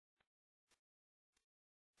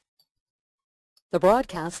The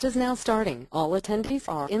broadcast is now starting. All attendees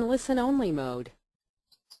are in listen-only mode.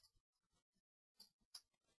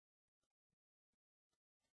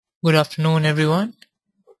 Good afternoon, everyone.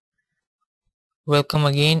 Welcome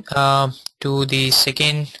again to the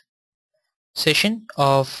second session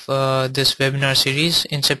of this webinar series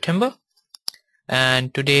in September.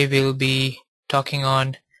 And today we'll be talking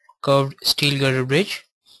on curved steel girder bridge.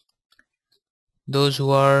 Those who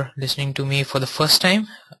are listening to me for the first time,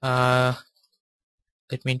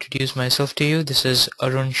 let me introduce myself to you. This is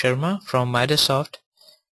Arun Sharma from Midas,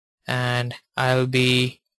 and I'll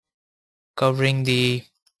be covering this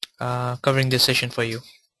session for you.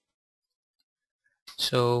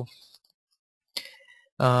 So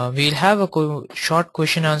we'll have a short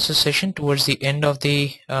question answer session towards the end of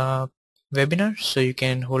the webinar, so you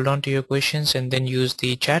can hold on to your questions and then use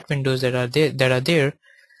the chat windows that are there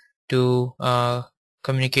to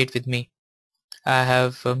communicate with me. I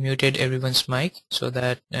have muted everyone's mic so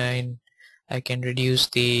that I can reduce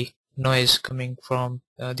the noise coming from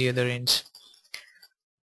the other ends.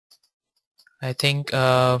 I think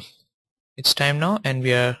it's time now and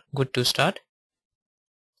we are good to start.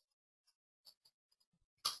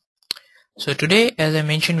 So today, as I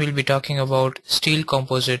mentioned, we'll be talking about steel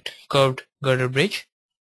composite curved girder bridge.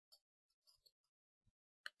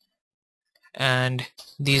 And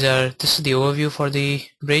this is the overview for the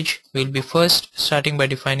bridge. We'll be first starting by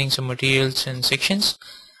defining some materials and sections.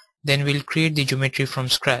 Then we'll create the geometry from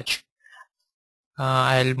scratch.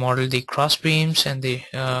 I'll model the cross beams and the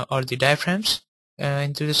diaphragms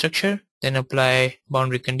into the structure. Then apply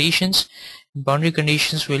boundary conditions. Boundary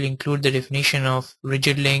conditions will include the definition of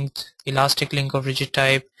rigid length, elastic length of rigid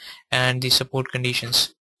type, and the support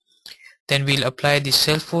conditions. Then we'll apply the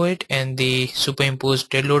self-void and the superimposed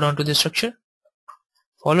dead load onto the structure,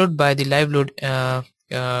 followed by the live load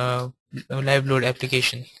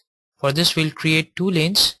application. For this, we'll create two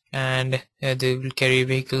lanes, and they will carry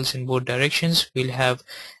vehicles in both directions. We'll have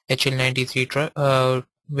HL93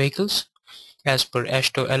 vehicles as per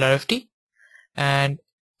AASHTO LRFT, and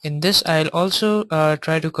in this I'll also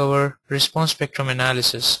try to cover response spectrum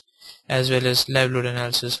analysis as well as live load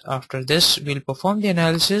analysis. After this, we'll perform the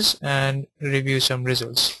analysis and review some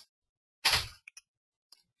results.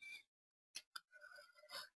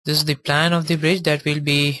 This is the plan of the bridge that we'll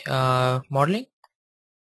be modeling.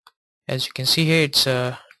 As you can see here, it's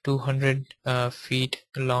a 200 feet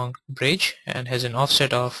long bridge and has an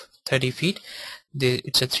offset of 30 feet.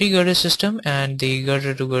 It's a 3 girder system, and the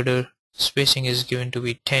girder to girder spacing is given to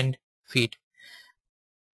be 10 feet.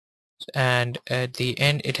 And at the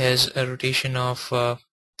end, it has a rotation of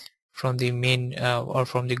from the main or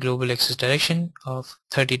from the global axis direction of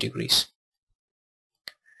 30 degrees.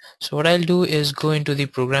 So what I'll do is go into the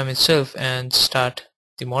program itself and start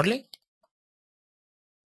the modeling.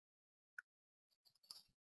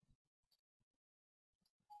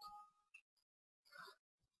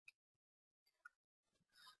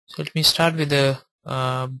 So let me start with a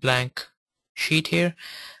blank sheet here.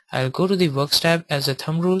 I'll go to the works tab as a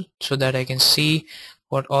thumb rule so that I can see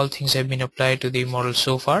what all things have been applied to the model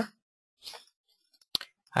so far.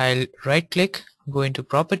 I'll right click, go into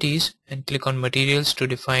properties, and click on materials to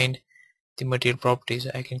define the material properties.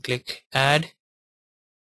 I can click add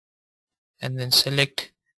and then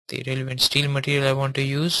select the relevant steel material I want to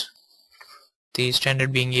use, the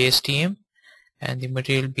standard being ASTM and the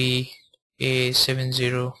material be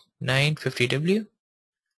A70950W.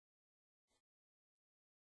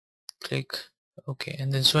 Click OK,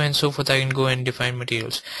 and then so on and so forth. I can go and define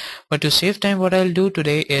materials. But to save time, what I'll do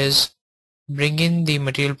today is bring in the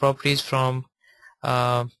material properties from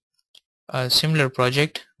a similar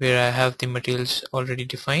project where I have the materials already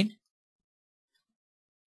defined.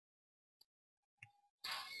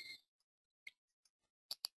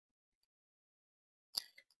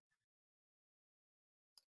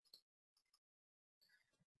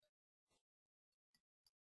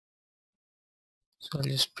 So I'll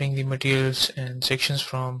just bring the materials and sections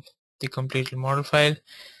from the complete model file.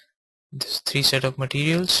 This 3 set of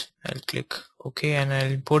materials. I'll click OK and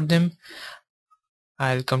I'll import them.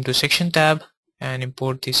 I'll come to section tab and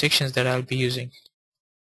import the sections that I'll be using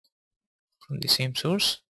from the same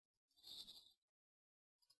source.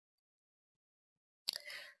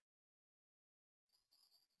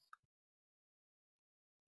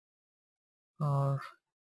 Or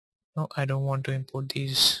no, I don't want to import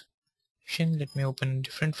these. Let me open a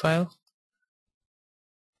different file.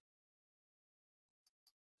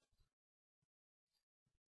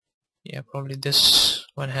 Yeah, probably this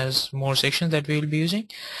one has more sections that we will be using,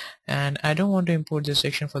 and I don't want to import this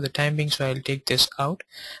section for the time being, so I'll take this out.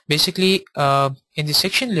 Basically, in the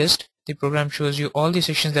section list, the program shows you all the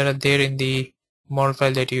sections that are there in the model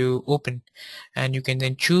file that you open, and you can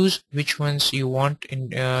then choose which ones you want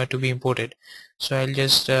to be imported. So I'll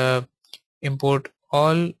just import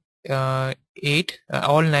all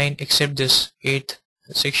all 9 except this 8th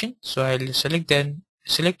section. So I'll select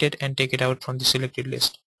it and take it out from the selected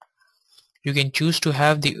list. You can choose to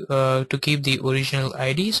have the to keep the original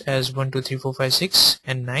IDs as 1 2 3 4 5 6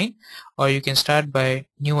 and 9, or you can start by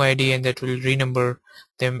new ID and that will renumber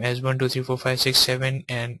them as 1 2 3 4 5 6 7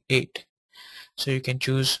 and 8. So you can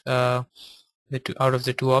choose out of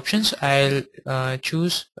the two options. I'll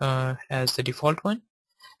choose as the default one.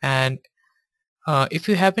 And if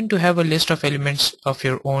you happen to have a list of elements of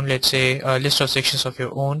your own, let's say a list of sections of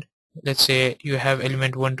your own, let's say you have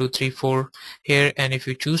element 1 2 3 4 here, and if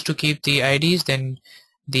you choose to keep the IDs, then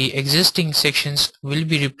the existing sections will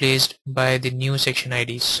be replaced by the new section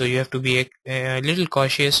IDs. So you have to be a little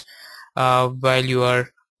cautious while you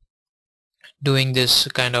are doing this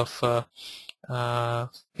kind of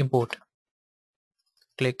import.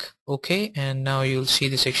 Click OK, and now you'll see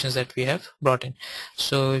the sections that we have brought in.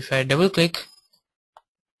 So if I double click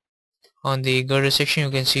on the girder section,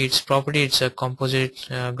 you can see its property. It's a composite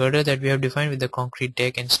girder that we have defined with the concrete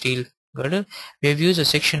deck and steel girder. We have used a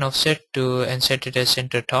section offset and set it as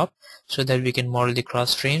center top so that we can model the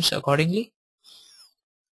cross frames accordingly.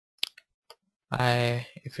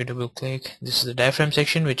 If you double click, this is the diaphragm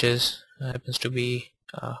section, which happens to be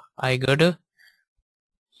I girder,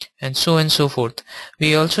 and so forth.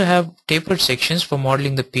 We also have tapered sections for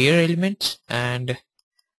modeling the pier elements, and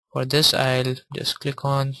for this I'll just click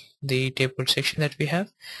on the tapered section that we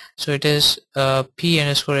have. So it is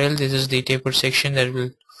P_L. This is the tapered section that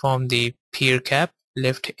will form the pier cap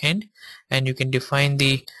left end, and you can define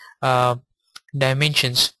the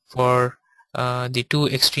dimensions for the two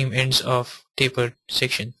extreme ends of tapered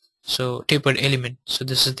section. So tapered element. So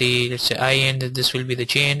this is the, let's say, I end, and this will be the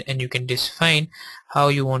J end, and you can define how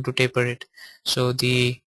you want to taper it. So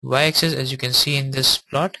the y-axis, as you can see in this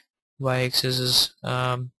plot, y-axis is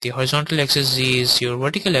the horizontal axis, z is your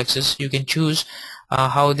vertical axis. You can choose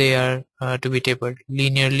how they are to be tapered,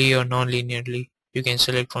 linearly or non-linearly. You can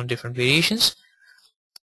select from different variations.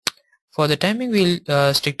 For the timing,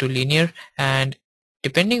 we'll stick to linear, and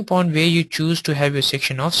depending upon where you choose to have your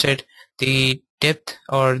section offset, the depth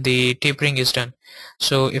or the tapering is done.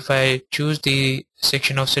 So if I choose the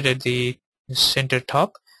section offset at the center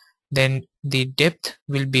top, then the depth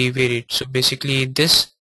will be varied. So basically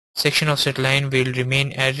this section offset line will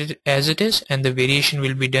remain as it is, and the variation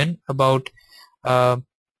will be done about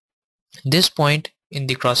this point in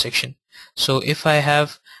the cross section. So if I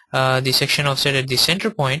have the section offset at the center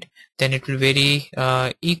point, then it will vary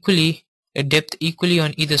equally, depth equally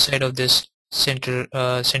on either side of this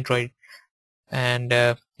centroid. And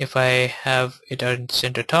if I have it at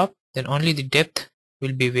center top, then only the depth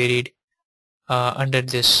will be varied under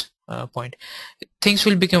this point. Things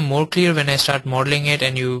will become more clear when I start modeling it,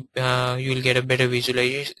 and you will get a better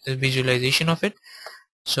visualization of it.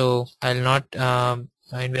 So I'll not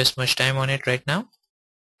invest much time on it right now.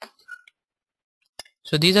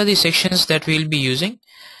 So these are the sections that we'll be using,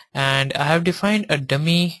 and I have defined a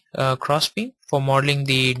dummy crossbeam for modeling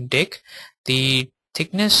the deck. The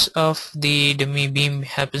thickness of the dummy beam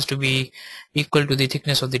happens to be equal to the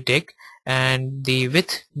thickness of the deck, and the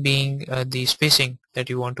width being the spacing that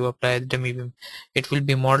you want to apply the dummy beam. It will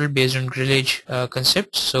be modeled based on grillage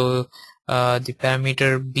concepts. So the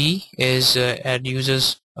parameter B is at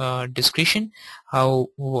user's discretion,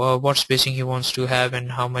 what spacing he wants to have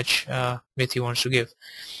and how much width he wants to give.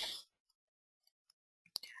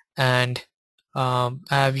 And I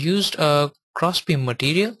have used a crossbeam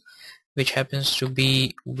material which happens to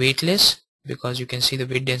be weightless, because you can see the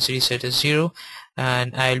weight density set as 0,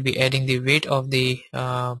 and I'll be adding the weight of the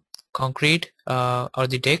concrete or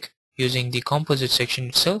the deck using the composite section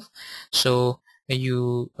itself. So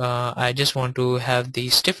I just want to have the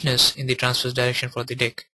stiffness in the transverse direction for the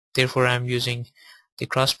deck. Therefore I'm using the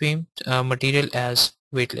crossbeam material as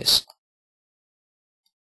weightless.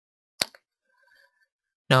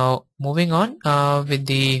 Now moving on with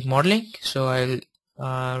the modeling. So I'll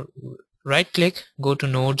right click, go to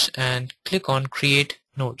nodes, and click on create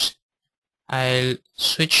nodes. I'll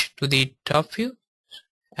switch to the top view,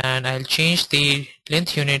 and I'll change the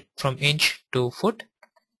length unit from inch to foot,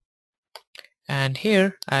 and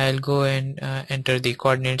here I'll go and enter the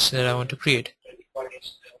coordinates that I want to create.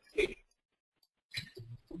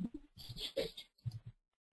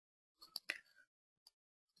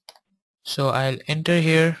 So I'll enter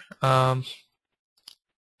here,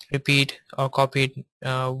 repeat or copy it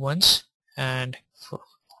once, and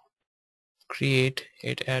create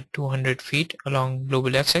it at 200 feet along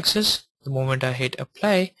global x-axis. The moment I hit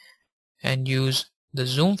apply, and use the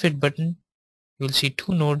zoom fit button, you will see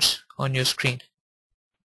 2 nodes on your screen.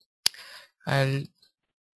 I'll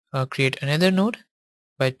create another node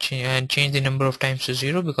and change the number of times to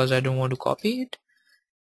 0 because I don't want to copy it.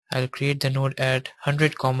 I'll create the node at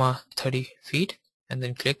 100, 30 feet and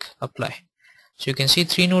then click apply. So you can see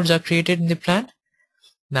 3 nodes are created in the plan.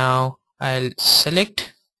 Now I'll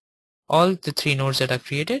select all the 3 nodes that are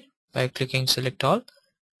created by clicking select all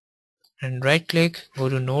and right click, go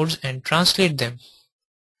to nodes and translate them.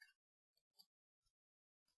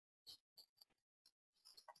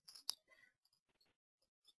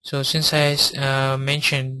 So since I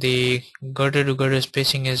mentioned the girder to girder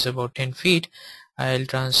spacing is about 10 feet, I'll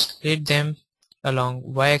translate them along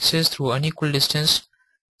y-axis through unequal distance,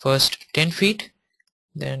 first 10 feet,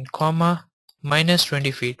 then comma, minus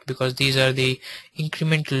 20 feet because these are the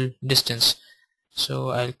incremental distance. So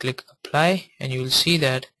I'll click apply and you will see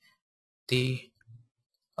that the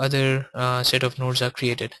other set of nodes are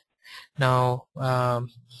created. Now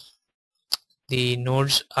the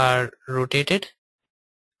nodes are rotated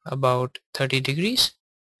about 30 degrees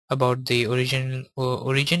about the origin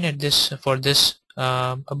at this for this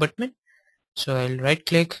abutment. So I'll right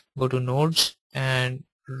click, go to nodes and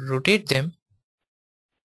rotate them,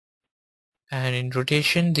 and in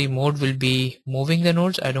rotation the mode will be moving the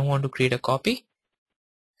nodes. I don't want to create a copy,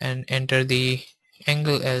 and enter the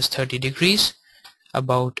angle as 30 degrees.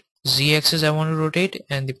 About z-axis I want to rotate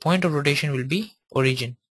and the point of rotation will be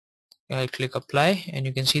origin. I'll click apply and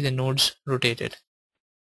you can see the nodes rotated.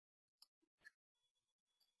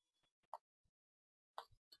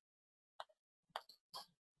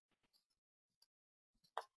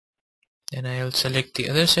 Then I'll select the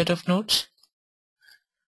other set of nodes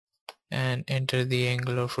and enter the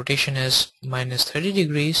angle of rotation as minus 30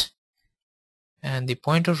 degrees, and the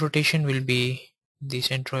point of rotation will be the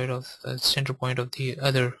center point of the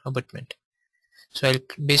other abutment. So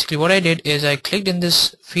basically what I did is I clicked in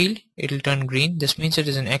this field, it will turn green. This means it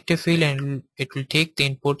is an active field and it will take the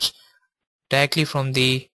inputs directly from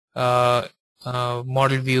the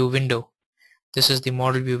model view window. This is the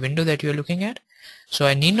model view window that you are looking at. So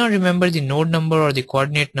I need not remember the node number or the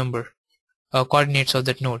coordinate number, coordinates of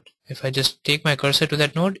that node. If I just take my cursor to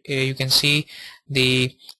that node, you can see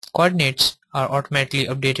the coordinates are automatically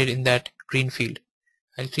updated in that green field.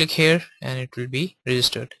 I'll click here and it will be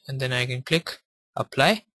registered, and then I can click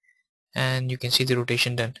apply and you can see the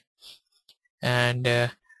rotation done. And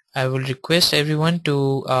I will request everyone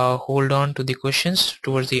to hold on to the questions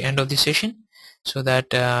towards the end of the session so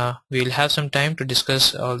that we'll have some time to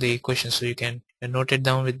discuss all the questions, so you can note it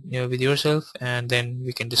down with yourself and then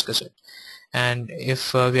we can discuss it. And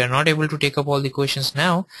if we are not able to take up all the questions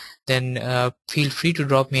now, then feel free to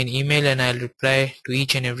drop me an email and I'll reply to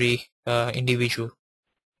each and every individual.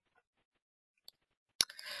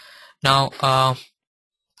 Now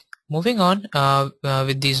moving on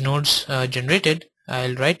with these nodes generated,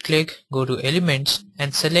 I'll right click, go to elements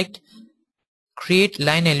and select create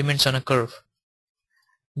line elements on a curve.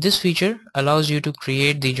 This feature allows you to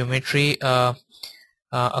create the geometry, a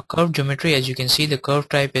curved geometry. As you can see, the curve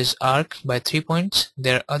type is arc by 3 points.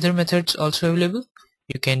 There are other methods also available.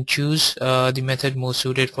 You can choose the method most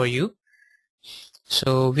suited for you.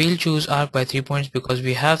 So we'll choose arc by 3 points because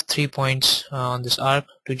we have 3 points on this arc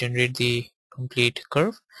to generate the complete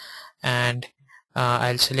curve. And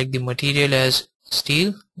I'll select the material as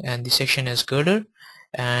steel and the section as girder,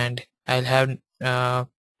 and I'll have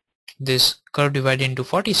this curve divided into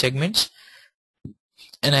 40 segments,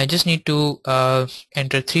 and I just need to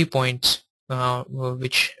enter 3 points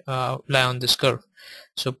which lie on this curve.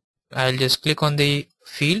 So I'll just click on the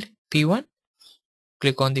field P1,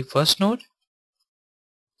 click on the first node,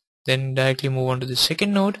 then directly move on to the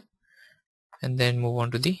second node and then move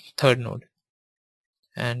on to the third node,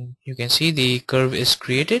 and you can see the curve is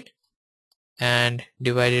created and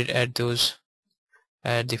divided at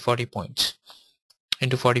the 40 points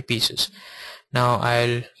into 40 pieces. Now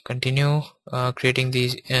I'll continue creating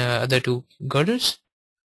these other 2 girders.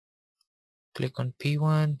 Click on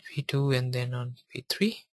P1, P2 and then on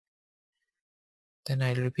P3. Then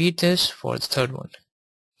I'll repeat this for the third one.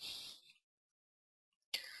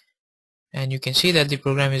 And you can see that the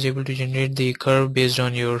program is able to generate the curve based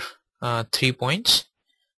on your 3 points.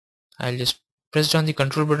 I'll just press down the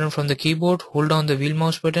control button from the keyboard, hold down the wheel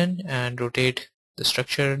mouse button and rotate the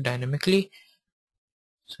structure dynamically.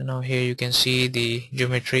 So now here you can see the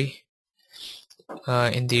geometry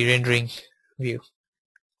in the rendering view.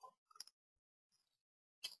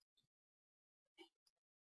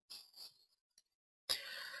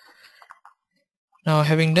 Now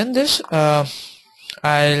having done this,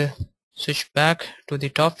 I'll switch back to the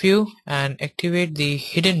top view and activate the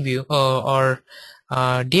hidden view or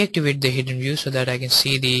deactivate the hidden view so that I can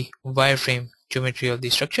see the wireframe geometry of the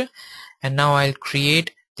structure. And now I'll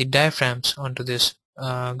create the diaphragms onto this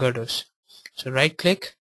girders. So right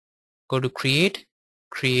click, go to create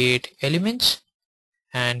elements,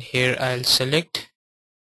 and here I'll select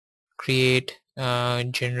create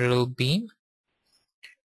general beam,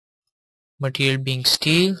 material being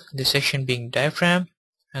steel, the section being diaphragm,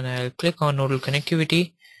 and I'll click on nodal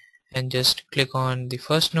connectivity and just click on the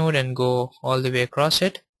first node and go all the way across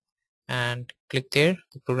it and click there.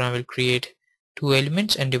 The program will create two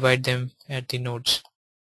elements and divide them at the nodes.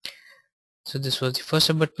 So this was the first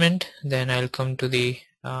abutment. Then I'll come to the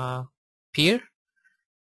pier,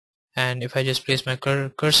 and if I just place my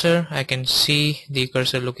cursor, I can see the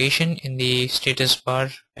cursor location in the status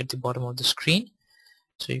bar at the bottom of the screen.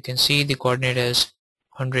 So you can see the coordinate as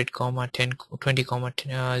 100, 10, 20,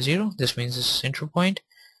 0. This means this is center point.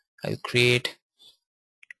 I'll create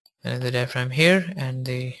another diaphragm here and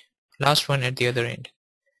the last one at the other end.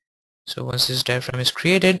 So once this diaphragm is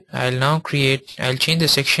created, I'll change the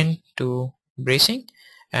section to bracing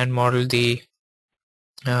and model the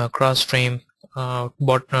cross frame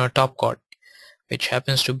top chord, which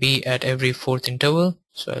happens to be at every fourth interval.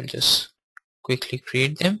 So I'll just quickly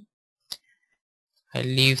create them. I'll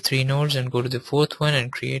leave 3 nodes and go to the fourth one and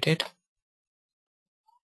create it.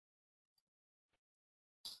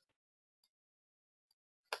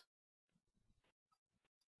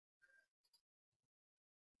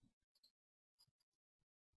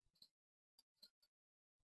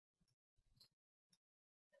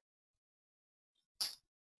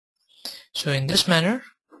 So in this manner,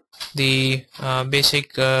 the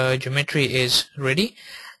basic geometry is ready.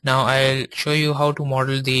 Now I'll show you how to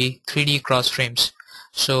model the 3D cross frames.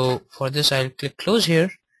 So for this, I'll click close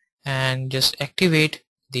here and just activate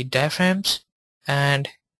the diaphragms and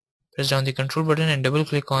press down the control button and double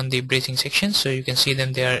click on the bracing sections, so you can see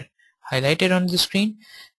them, they are highlighted on the screen,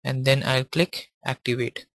 and then I'll click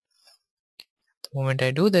activate. The moment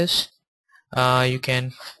I do this, you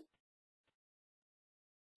can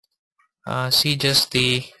see just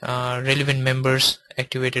the relevant members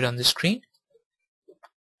activated on the screen.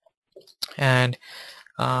 And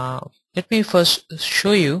let me first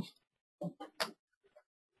show you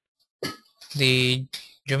the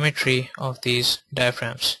geometry of these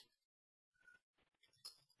diaphragms.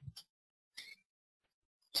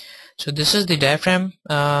 So this is the diaphragm,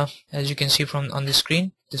 as you can see from on the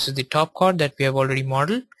screen. This is the top chord that we have already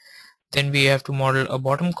modeled. Then we have to model a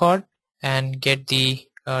bottom chord and get the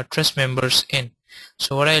truss members in.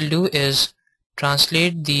 So what I'll do is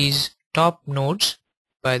translate these top nodes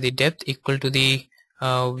by the depth equal to the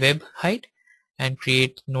web height and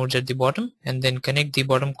create nodes at the bottom, and then connect the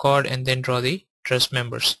bottom chord and then draw the truss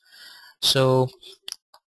members. So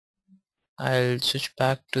I'll switch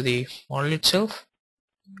back to the model itself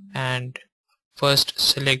and first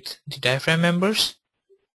select the diaphragm members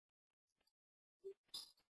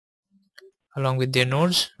along with their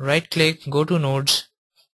nodes. Right click, go to nodes,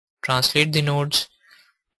 translate the nodes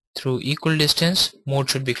through equal distance. Mode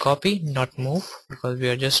should be copy, not move, because we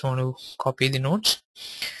are just want to copy the nodes,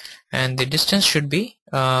 and the distance should be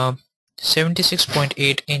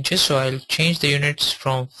 76.8 inches. So I'll change the units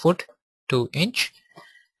from foot to inch,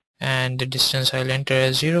 and the distance I'll enter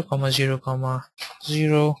as 0, 0,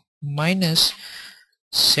 0 minus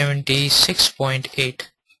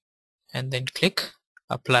 76.8, and then click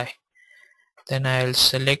apply. Then I'll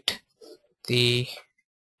select the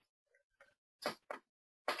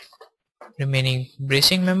remaining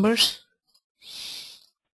bracing members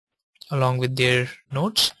along with their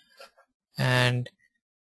nodes, and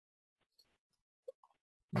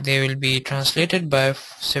they will be translated by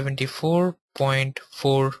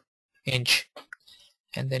 74.4 inch,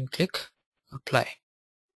 and then click apply.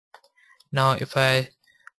 Now if I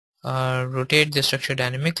rotate the structure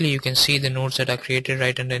dynamically, you can see the nodes that are created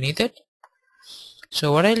right underneath it.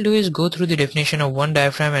 So what I'll do is go through the definition of one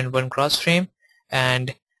diaphragm and one cross frame,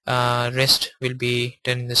 and rest will be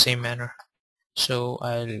done in the same manner. So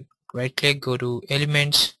I'll right click, go to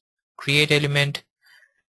elements, create element.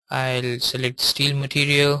 I'll select steel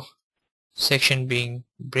material, section being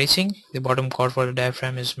bracing. The bottom chord for the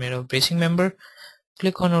diaphragm is made of bracing member.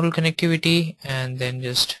 Click on nodal connectivity and then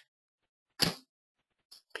just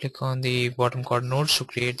click on the bottom chord nodes to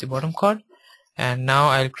create the bottom chord. And now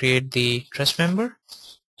I'll create the truss member.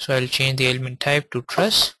 So I'll change the element type to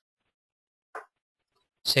truss.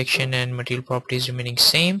 Section and material properties remaining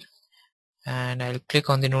same, and I'll click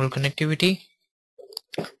on the nodal connectivity.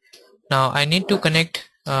 Now I need to connect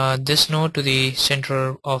this node to the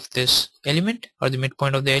center of this element, or the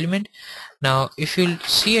midpoint of the element. Now if you'll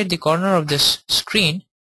see at the corner of this screen,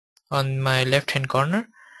 on my left hand corner,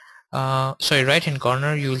 right hand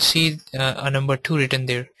corner, you will see a number 2 written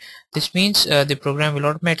there. This means the program will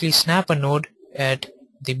automatically snap a node at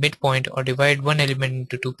the midpoint, or divide one element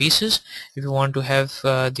into 2 pieces. If you want to have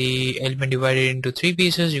the element divided into 3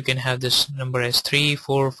 pieces, you can have this number as 3,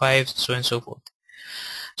 4, 5, so on and so forth.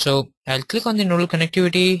 So I'll click on the nodal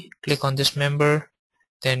connectivity, click on this member,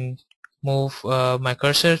 then move my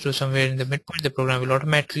cursor to somewhere in the midpoint. The program will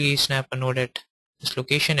automatically snap a node at this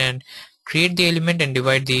location and create the element and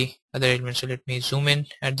divide the other element. So let me zoom in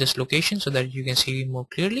at this location so that you can see more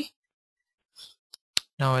clearly.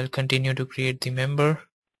 Now I'll continue to create the member.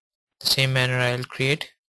 The same manner I'll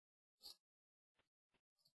create.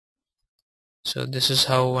 So this is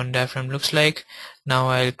how one diaphragm looks like. Now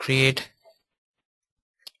I'll create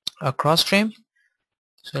a cross frame.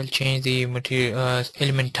 So I'll change the material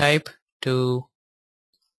element type to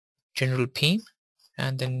general beam,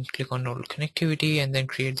 and then click on nodal connectivity, and then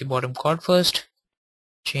create the bottom chord first.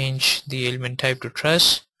 Change the element type to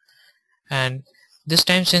truss, and this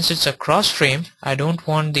time, since it's a cross frame, I don't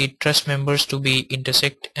want the truss members to be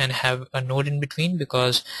intersect and have a node in between,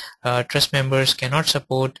 because truss members cannot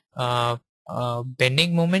support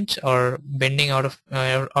bending moments or bending out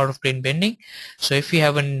of plane bending. So if we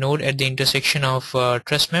have a node at the intersection of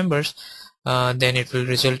truss members, then it will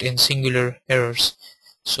result in singular errors.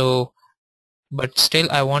 So, but still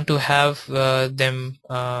I want to have them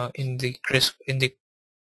in the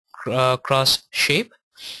cross shape.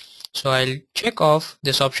 So I'll check off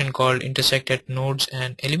this option called intersect at nodes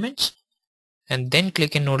and elements, and then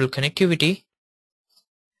click in nodal connectivity,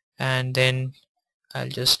 and then I'll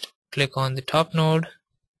just click on the top node,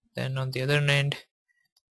 then on the other end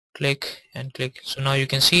click and click. So now you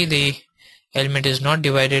can see the element is not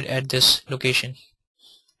divided at this location.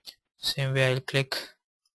 Same way I'll click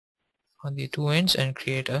on the two ends and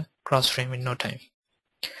create a cross frame in no time.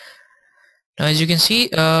 Now as you can see,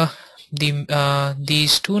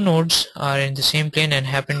 these two nodes are in the same plane and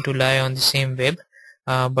happen to lie on the same web,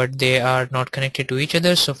 but they are not connected to each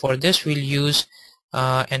other. So for this we'll use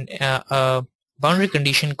a boundary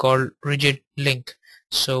condition called rigid link.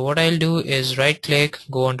 So what I'll do is right click,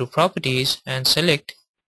 go on to properties and select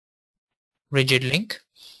rigid link.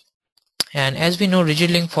 And as we know,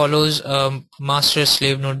 rigid link follows master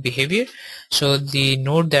slave node behavior. So the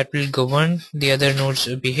node that will govern the other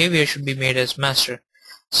node's behavior should be made as master.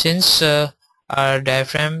 Since our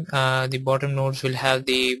diaphragm, the bottom nodes will have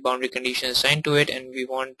the boundary condition assigned to it, and we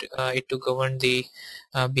want it to govern the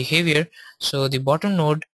behavior, so the bottom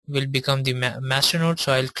node will become the master node.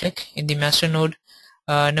 So I'll click in the master node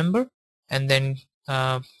number, and then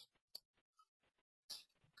let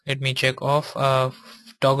me check off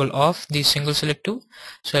toggle off the single select tool.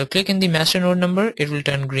 So I'll click in the master node number, it will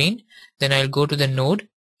turn green. Then I'll go to the node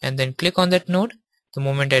and then click on that node. The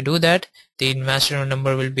moment I do that, the master node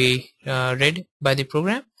number will be read by the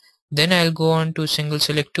program. Then I'll go on to single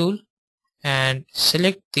select tool and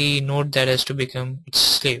select the node that has to become its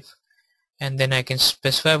slave, and then I can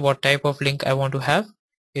specify what type of link I want to have.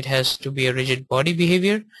 It has to be a rigid body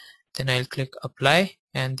behavior. Then I'll click apply,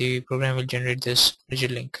 and the program will generate this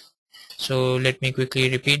rigid link. So let me quickly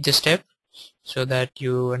repeat this step so that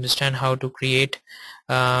you understand how to create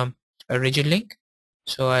a rigid link.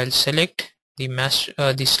 So I'll select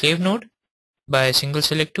the slave node by single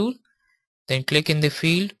select tool, then click in the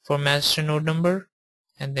field for master node number,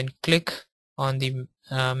 and then click on the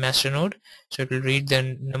master node. So it will read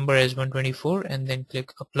the number as 124, and then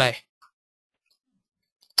click apply.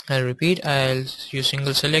 I'll repeat, I'll use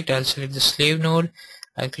single select, I'll select the slave node,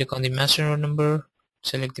 I'll click on the master node number,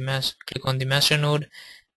 select the click on the master node,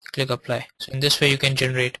 click apply. So in this way you can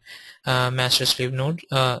generate master slave node,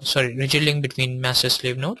 rigid link between master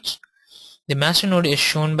slave nodes. The master node is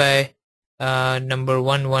shown by number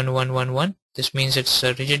 11111. This means it's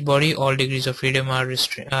a rigid body. All degrees of freedom are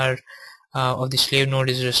of the slave node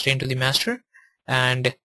is restrained to the master,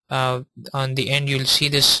 and on the end you'll see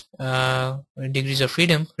this degrees of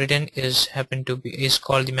freedom written is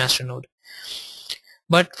called the master node.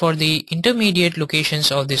 But for the intermediate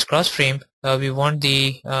locations of this cross frame, we want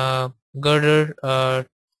the girder,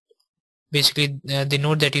 basically the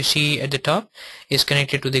node that you see at the top is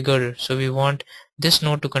connected to the girder. So we want this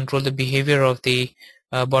node to control the behavior of the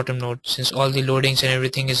bottom node, since all the loadings and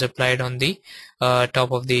everything is applied on the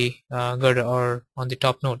top of the girder, or on the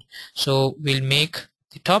top node. So we'll make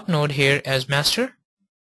the top node here as master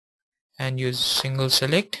and use single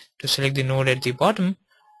select to select the node at the bottom,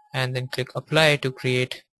 and then click apply to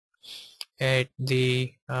create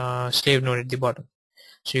the slave node at the bottom.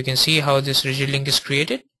 So you can see how this rigid link is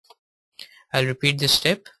created. I'll repeat this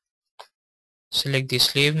step. Select the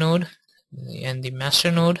slave node and the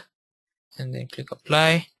master node, and then click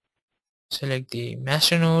apply. Select the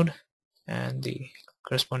master node and the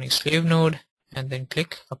corresponding slave node, and then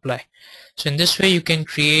click apply. So in this way you can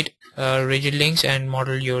create rigid links and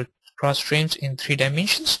model your cross frames in 3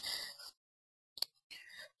 dimensions.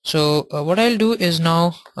 So what I'll do is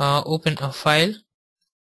now open a file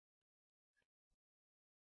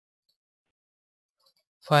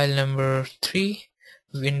number 3,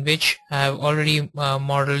 in which I have already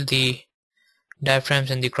modeled the diaphragms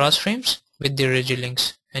and the cross frames with the rigid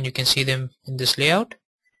links, and you can see them in this layout.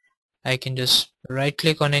 I can just right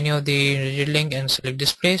click on any of the rigid link and select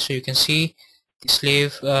display, so you can see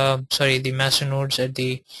the the master nodes at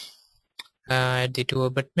the 2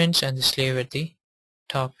 abutments and the slave at the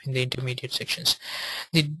top in the intermediate sections.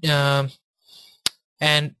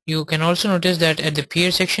 And you can also notice that at the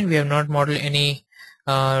pier section we have not modeled any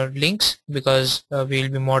links, because we will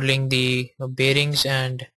be modeling the bearings,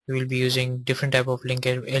 and we will be using different type of link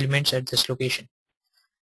elements at this location.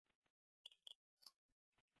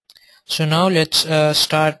 So now let's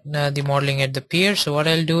start the modeling at the pier. So what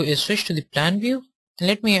I'll do is switch to the plan view, and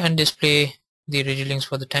let me undisplay the rigid links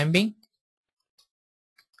for the time being.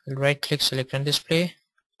 I'll right click, select undisplay,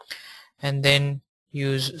 and then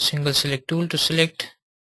use single select tool to select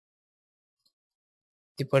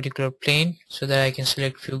the particular plane so that I can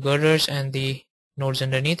select few girders and the nodes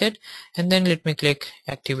underneath it, and then let me click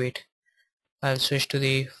activate. I'll switch to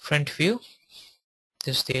the front view.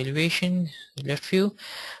 This is the elevation, the left view,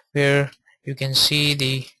 where you can see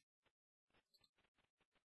the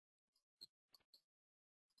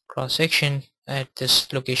cross section at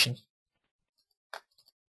this location.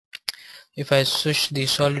 If I switch to the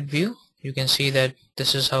solid view, you can see that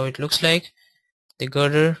this is how it looks like. The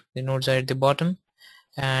girder, the nodes are at the bottom,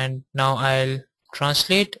 and now I'll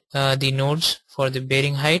translate the nodes for the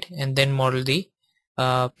bearing height and then model the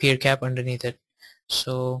pier cap underneath it.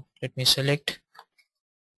 So let me select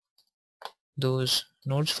those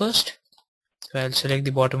nodes first. So I'll select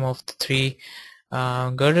the bottom of the 3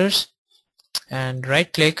 girders, and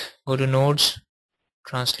right click, go to nodes,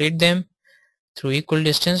 translate them through equal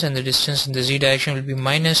distance, and the distance in the z direction will be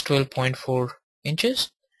minus 12.4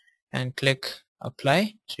 inches, and click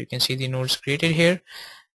apply. So you can see the nodes created here.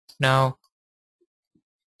 Now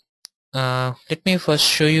let me first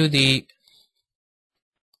show you the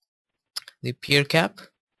pier cap.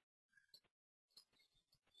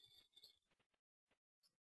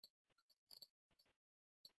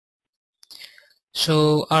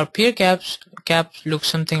 So our pier cap looks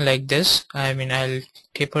something like this. I mean, I'll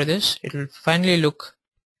taper this. It will finally look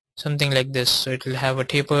something like this. So it will have a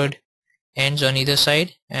tapered ends on either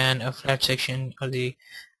side and a flat section, or the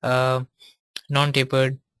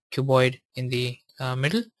non-tapered cuboid in the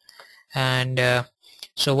middle. And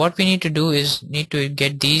so what we need to do is need to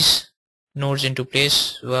get these nodes into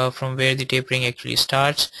place from where the tapering actually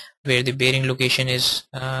starts, where the bearing location is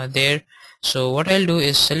there. So what I'll do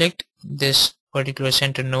is select this particular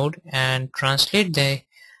center node and translate the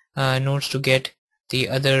nodes to get the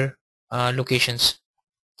other locations,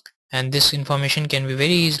 and this information can be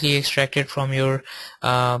very easily extracted from your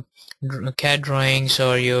CAD drawings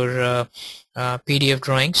or your PDF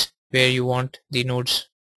drawings where you want the nodes.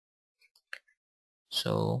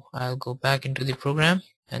 So I'll go back into the program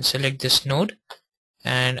and select this node,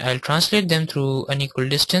 and I'll translate them through unequal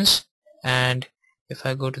distance. And if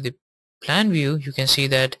I go to the plan view, you can see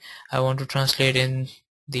that I want to translate in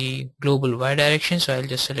the global Y direction, so I'll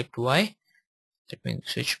just select Y. Let me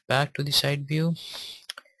switch back to the side view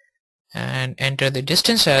and enter the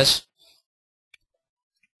distance as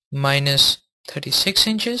minus 36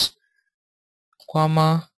 inches,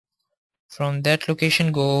 comma, from that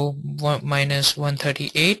location go minus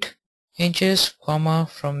 138 inches, comma,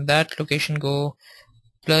 from that location go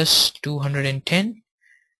plus 210,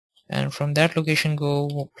 and from that location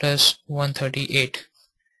go plus 138.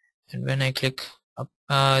 And when I click up,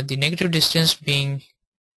 the negative distance being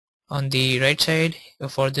on the right side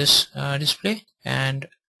for this display, and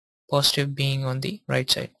positive being on the right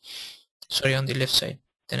side, sorry, on the left side.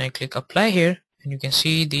 Then I click apply here, and you can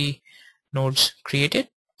see the nodes created.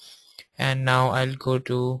 And now I'll go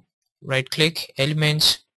to right click,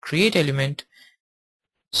 elements, create element,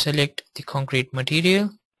 select the concrete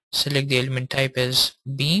material, select the element type as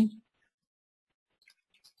beam,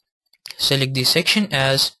 select the section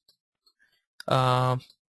as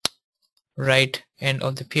right end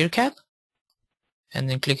of the pier cap, and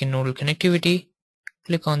then click in nodal connectivity,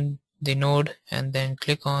 click on the node, and then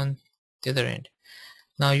click on the other end.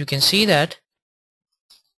 Now you can see that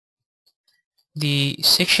the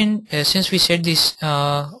section, since we set this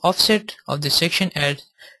offset of the section at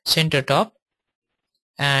center top,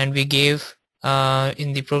 and we gave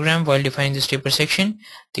in the program while defining this taper section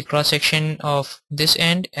the cross section of this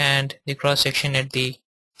end and the cross section at the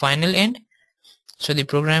final end. So the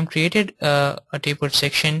program created a tapered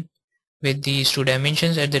section with these two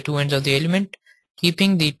dimensions at the two ends of the element,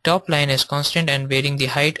 keeping the top line as constant and varying the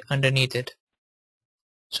height underneath it.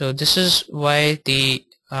 So this is why the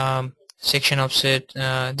section offset,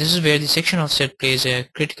 this is where the section offset plays a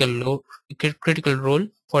critical role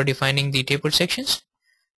for defining the tapered sections.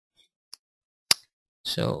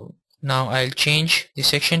 So now I'll change the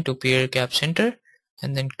section to peer cap center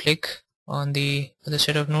and then click on the other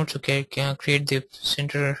set of nodes to create the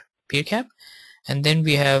center peer cap, and then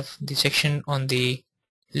we have the section on the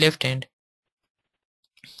left end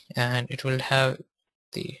and it will have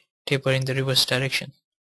the taper in the reverse direction.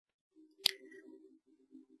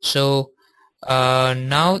 So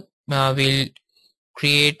now we'll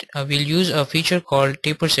use a feature called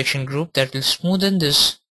taper section group that will smoothen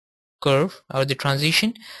this curve or the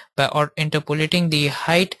transition by interpolating the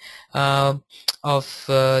height of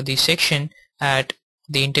the section at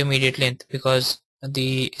the intermediate length, because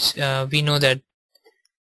the we know that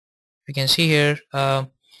we can see here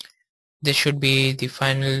this should be the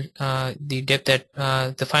final the depth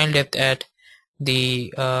at the final depth at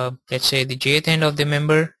the let's say the jth end of the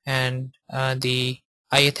member and the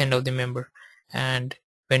ith end of the member, and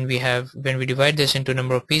when we divide this into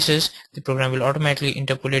number of pieces, the program will automatically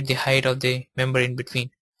interpolate the height of the member in between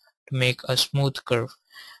to make a smooth curve.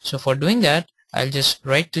 So for doing that, I'll just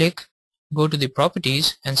right click, go to the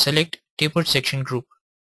properties and select tapered section group.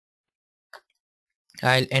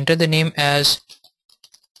 I'll enter the name as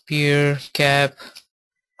peer cap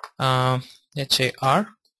let's say R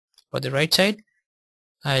for the right side.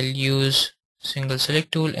 I'll use single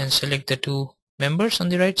select tool and select the two members on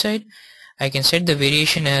the right side. I can set the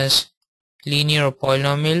variation as linear or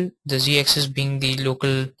polynomial, the z-axis being the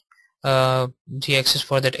local z-axis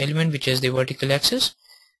for that element, which is the vertical axis,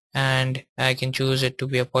 and I can choose it to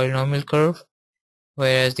be a polynomial curve,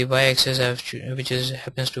 whereas the y-axis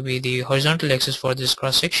happens to be the horizontal axis for this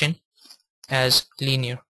cross section as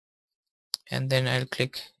linear. And then I'll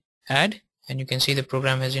click add, and you can see the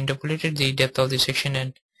program has interpolated the depth of the section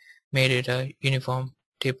and made it a uniform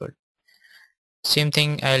tapered. Same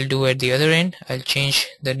thing I'll do at the other end. I'll change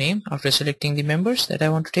the name after selecting the members that I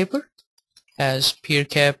want to taper as peer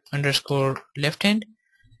cap underscore left end,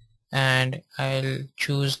 and I'll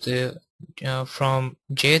choose the from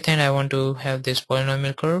jth end I want to have this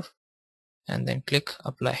polynomial curve, and then click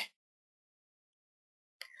apply.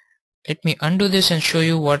 Let me undo this and show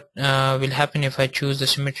you what will happen if I choose the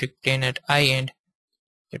symmetric plane at I end.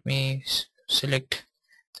 Let me select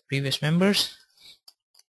the previous members,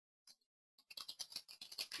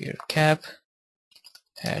 peer cap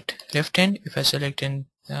at left end. If I select in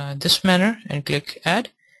this manner and click add,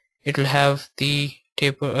 it will have the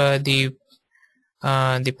taper the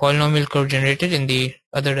polynomial curve generated in the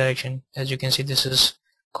other direction. As you can see, this is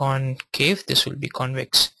concave, this will be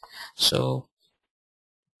convex. So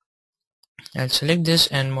I'll select this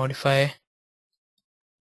and modify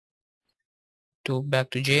to back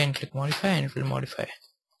to J and click modify, and it will modify.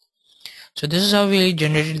 So this is how we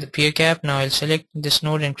generated the peer cap. Now I'll select this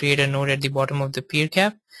node and create a node at the bottom of the peer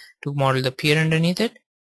cap to model the peer underneath it.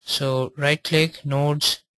 So right click,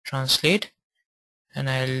 nodes, translate, and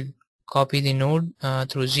I'll copy the node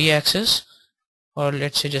through z-axis, or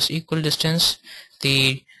let's say just equal distance.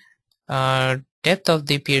 The depth of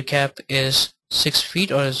the peer cap is 6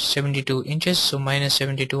 feet or 72 inches, so minus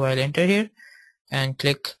 72 I'll enter here and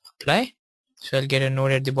click apply. So I'll get a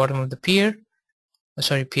node at the bottom of the peer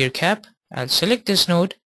cap. I'll select this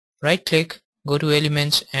node, right click, go to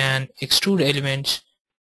elements and extrude elements,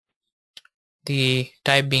 the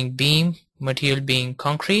type being beam, material being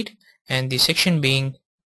concrete, and the section being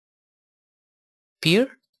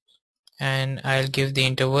peer, and I'll give the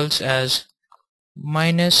intervals as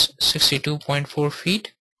minus 62.4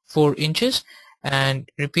 feet 4 inches and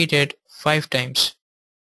repeat it 5 times.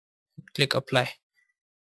 Click apply.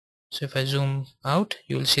 So if I zoom out,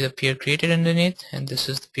 you will see the peer created underneath, and this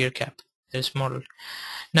is the peer cap that is modeled.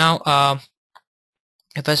 Now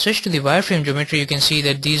if I switch to the wireframe geometry, you can see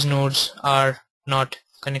that these nodes are not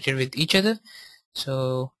connected with each other.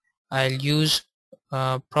 So I'll use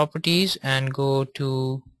properties and go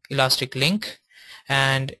to elastic link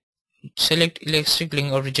and select elastic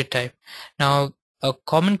link or rigid type. Now a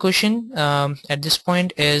common question at this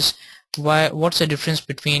point is what's the difference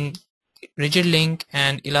between rigid link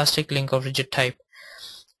and elastic link of rigid type?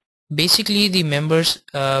 Basically, the members,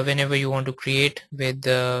 whenever you want to create with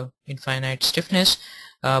infinite stiffness,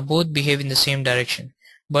 both behave in the same direction.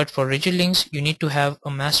 But for rigid links, you need to have a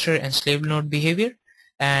master and slave node behavior,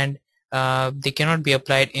 and they cannot be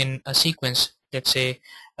applied in a sequence. Let's say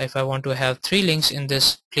if I want to have 3 links in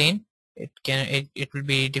this plane, it will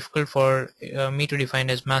be difficult for me to define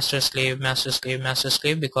as master slave, master slave, master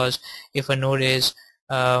slave, because if a node is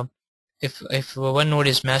if one node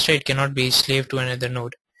is master, it cannot be slave to another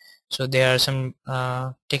node. So there are some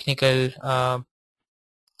technical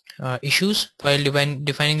issues while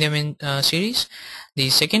defining them in series. The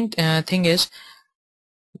second thing is,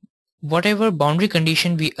 whatever boundary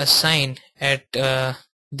condition we assign at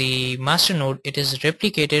the master node, it is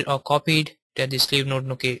replicated or copied at the slave node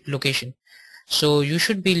location. So you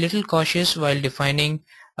should be little cautious while defining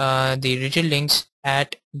the rigid links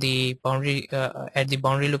at the boundary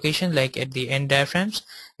location, like at the end diaphragms.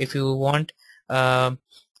 If you want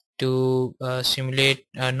to simulate,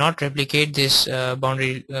 not replicate this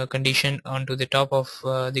boundary condition onto the top of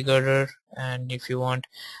the girder, and if you want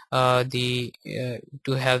to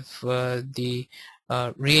have the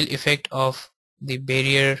real effect of the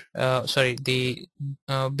barrier, the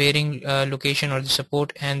bearing location or the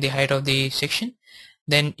support and the height of the section,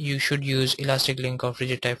 then you should use elastic link of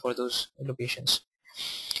rigid type for those locations.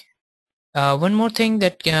 One more thing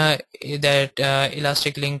that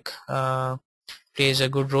elastic link plays a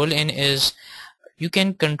good role in is you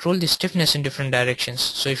can control the stiffness in different directions.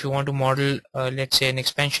 So if you want to model let's say an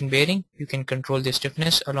expansion bearing, you can control the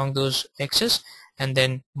stiffness along those axes and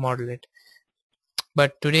then model it.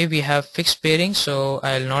 But today we have fixed bearings, so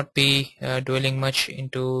I'll not be dwelling much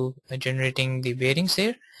into generating the bearings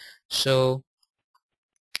there. So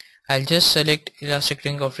I'll just select elastic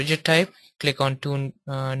link of rigid type, click on 2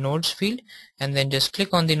 nodes field, and then just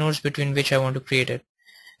click on the nodes between which I want to create it.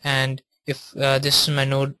 And if this is my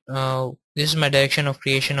node, this is my direction of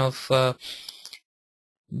creation of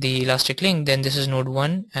the elastic link, then this is node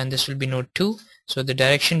 1 and this will be node 2. So the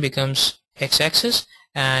direction becomes x-axis,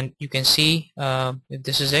 and you can see if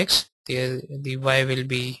this is x, the y will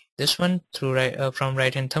be this one through from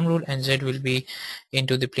right hand thumb rule, and z will be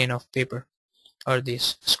into the plane of paper or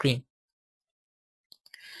this screen.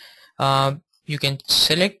 You can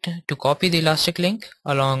select to copy the elastic link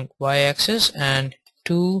along y-axis and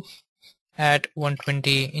to at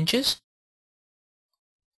 120 inches,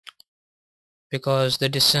 because the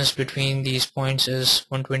distance between these points is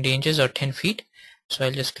 120 inches or 10 feet. So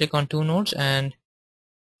I'll just click on 2 nodes and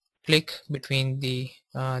click between the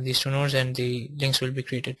these 2 nodes, and the links will be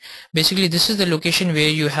created. Basically, this is the location where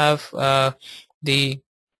you have the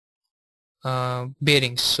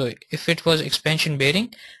bearings. So if it was expansion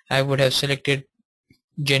bearing, I would have selected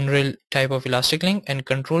general type of elastic link and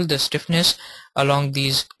control the stiffness along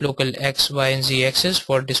these local x, y, and z axes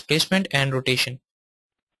for displacement and rotation.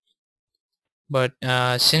 But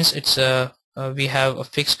since it's we have a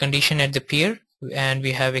fixed condition at the pier, and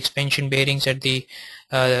we have expansion bearings at the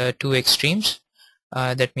 2 extremes,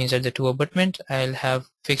 that means at the 2 abutment, I'll have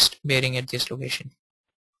fixed bearing at this location.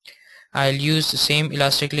 I'll use the same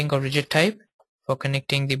elastic link of rigid type for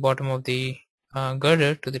connecting the bottom of the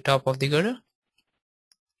girder to the top of the girder.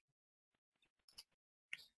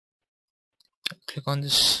 Click on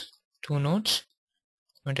this 2 nodes.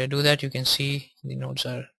 When I do that, you can see the nodes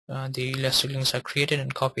are the elastic links are created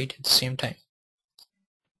and copied at the same time.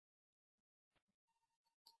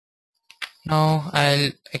 Now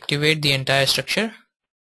I'll activate the entire structure,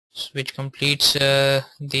 which completes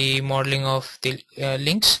the modeling of the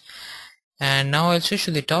links. And now I'll switch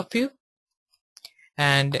to the top view,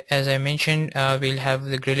 and as I mentioned, we'll have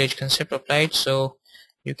the grill edge concept applied. So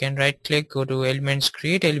you can right click, go to elements,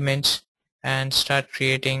 create elements, and start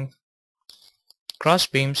creating cross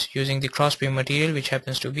beams using the cross beam material, which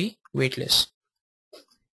happens to be weightless.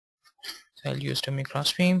 So I'll use dummy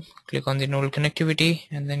cross beam, click on the nodal connectivity,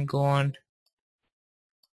 and then go on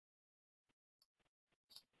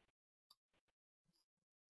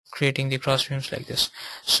creating the cross beams like this.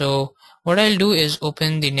 So what I'll do is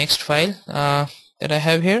open the next file that I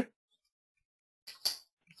have here,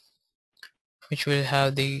 which will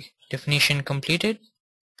have the definition completed,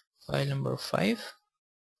 file number 5.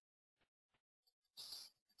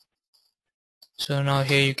 So now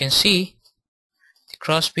here you can see the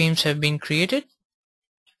cross beams have been created,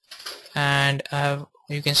 and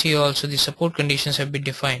you can see also the support conditions have been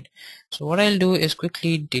defined. So what I'll do is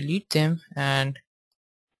quickly delete them and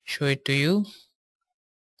show it to you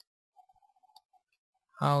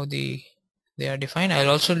how they are defined. I'll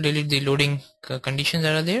also delete the loading conditions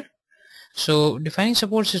that are there. So defining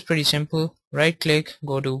supports is pretty simple. Right click,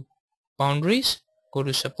 go to boundaries, go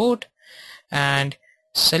to support, and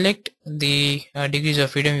select the degrees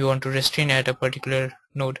of freedom you want to restrain at a particular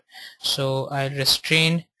node. So I'll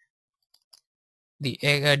restrain the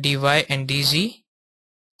dy and dz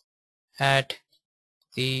at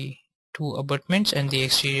the two abutments and the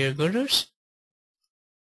exterior girders,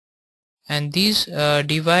 and these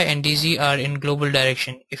dy and dz are in global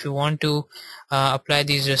direction. If you want to apply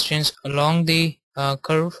these restraints along the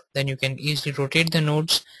curve, then you can easily rotate the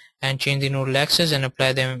nodes and change the nodal axis and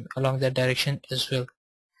apply them along that direction as well.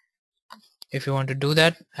 If you want to do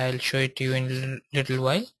that, I'll show it to you in a little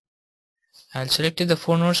while. I'll select the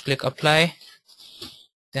 4 nodes, click apply,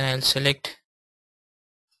 then I'll select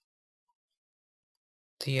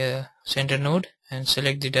the center node and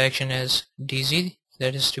select the direction as dz,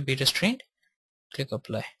 that is to be restrained. Click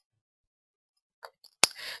apply.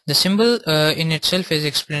 The symbol in itself is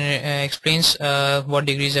explains what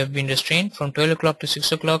degrees have been restrained. From 12 o'clock to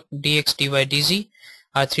 6 o'clock, dx, dy, dz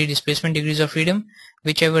are 3 displacement degrees of freedom.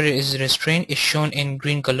 Whichever is restrained is shown in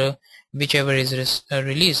green color, whichever is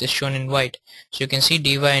released is shown in white. So you can see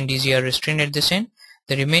dy and dz are restrained at this end.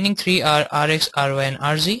 The remaining 3 are rx, ry and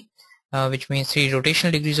rz, which means 3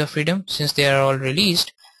 rotational degrees of freedom. Since they are all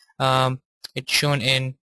released, it's shown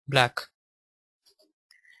in black.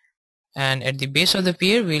 And at the base of the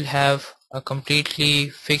pier we'll have a completely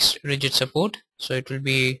fixed rigid support, so it will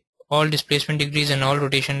be all displacement degrees and all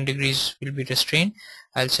rotation degrees will be restrained.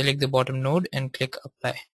 I'll select the bottom node and click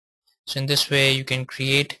apply. So in this way you can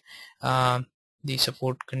create the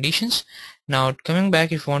support conditions. Now coming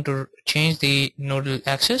back, if you want to change the nodal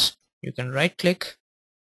axis, you can right click,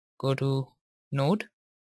 go to node,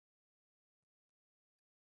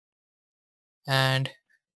 and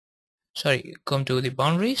come to the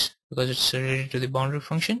boundaries because it's related to the boundary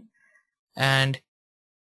function, and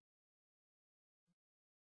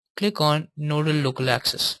click on nodal local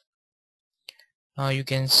axis. Now you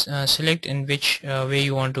can select in which way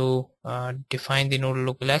you want to define the nodal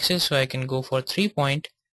local axis. So I can go for 3 point.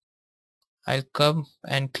 I'll come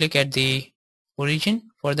and click at the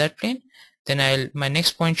origin for that plane. Then my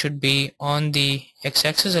next point should be on the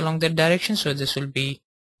x-axis along that direction. So this will be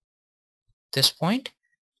this point,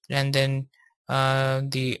 and then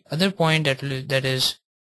the other point that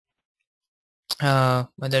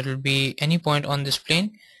will be any point on this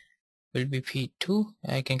plane will be P2.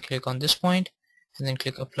 I can click on this point and then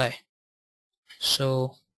click apply.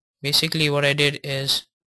 So basically what I did is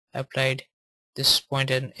I applied this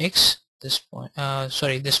point at x, this point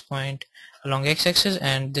along x-axis,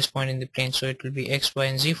 and this point in the plane. So it will be x, y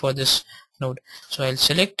and z for this node. So I'll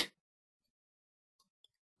select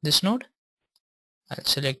this node, I'll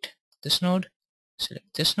select this node,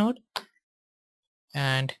 select this node,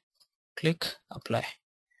 and click apply.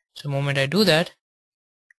 So the moment I do that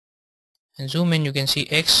and zoom in, you can see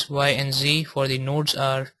x, y and z for the nodes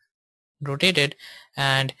are rotated,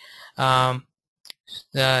 and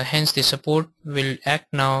hence the support will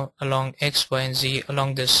act now along x, y and z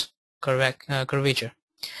along this curvature.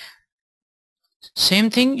 Same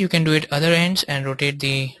thing you can do at other ends and rotate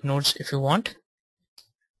the nodes if you want,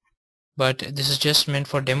 but this is just meant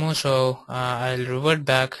for demo, so I'll revert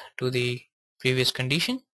back to the previous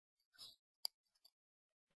condition.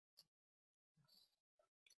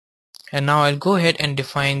 And now I'll go ahead and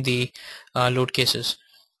define the load cases.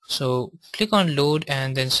 So click on load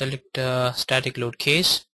and then select static load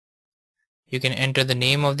case. You can enter the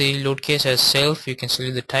name of the load case as self. You can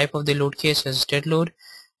select the type of the load case as dead load,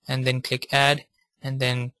 and then click add, and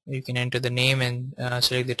then you can enter the name and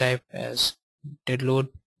select the type as dead load,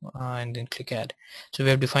 and then click add. So we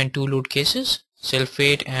have defined 2 load cases, self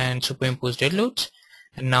weight and superimposed dead loads,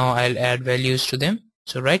 and now I'll add values to them.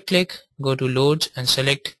 So right click, go to loads and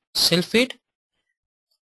select self weight.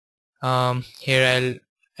 Here I'll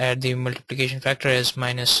add the multiplication factor as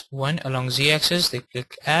 -1 along z-axis. Then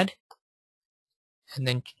click add,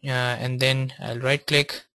 and then I'll right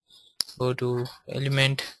click, go to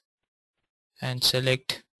element and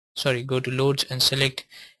go to loads and select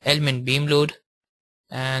element beam load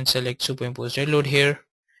and select superimposed dead load. Here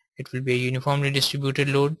it will be a uniformly distributed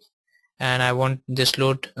load, and I want this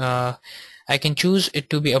load, I can choose it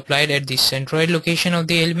to be applied at the centroid location of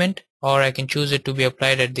the element, or I can choose it to be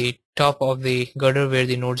applied at the top of the girder where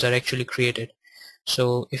the nodes are actually created.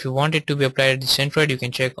 So if you want it to be applied at the centroid, you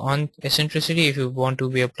can check on eccentricity. If you want to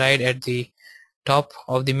be applied at the top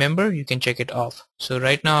of the member, you can check it off. So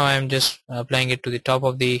right now I'm just applying it to the top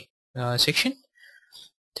of the section.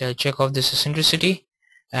 So I'll check off this eccentricity,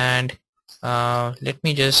 and let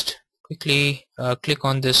me just quickly click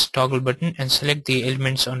on this toggle button and select the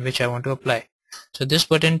elements on which I want to apply. So this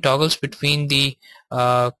button toggles between the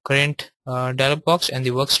current dialog box and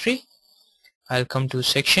the works tree. I'll come to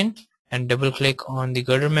section and double click on the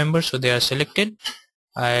girder members so they are selected.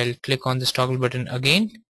 I'll click on this toggle button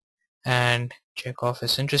again and check off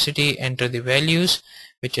eccentricity, enter the values,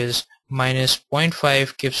 which is minus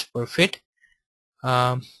 0.5 kips per foot,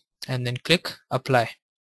 and then click apply,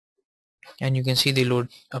 and you can see the load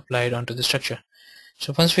applied onto the structure.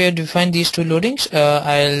 So once we have defined these two loadings,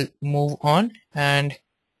 I'll move on and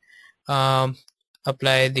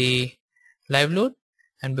apply the live load.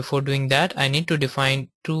 And before doing that, I need to define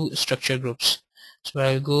two structure groups. So what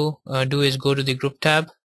I'll do is go to the group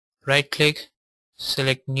tab, right click,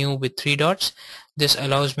 select new with 3 dots. This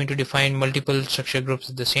allows me to define multiple structure groups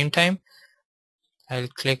at the same time. I'll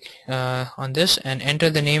click on this and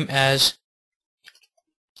enter the name as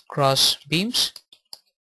cross beams.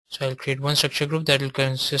 So I'll create one structure group that will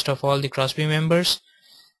consist of all the cross beam members,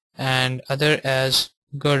 and other as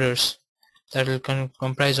girders that will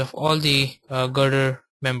comprise of all the girder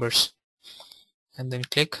members, and then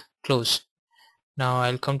click close. Now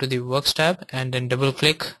I'll come to the works tab and then double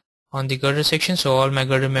click on the girder section so all my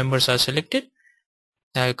girder members are selected.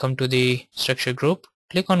 Now I'll come to the structure group,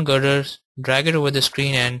 click on girders, drag it over the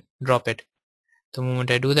screen and drop it. The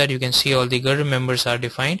moment I do that, you can see all the girder members are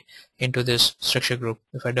defined into this structure group.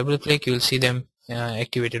 If I double click, you will see them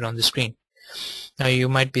activated on the screen. Now you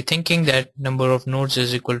might be thinking that number of nodes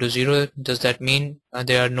is equal to 0. Does that mean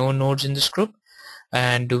there are no nodes in this group?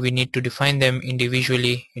 And do we need to define them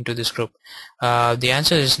individually into this group? The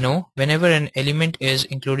answer is no. Whenever an element is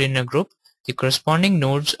included in a group, the corresponding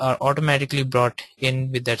nodes are automatically brought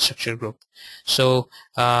in with that structure group. So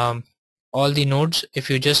all the nodes, if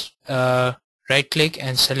you just right click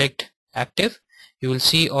and select active, you will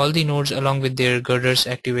see all the nodes along with their girders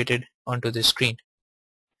activated onto the screen.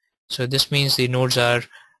 So this means the nodes are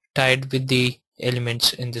tied with the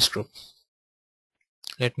elements in this group.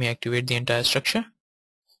 Let me activate the entire structure.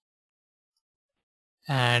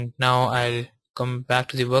 And now I'll come back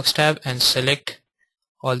to the works tab and select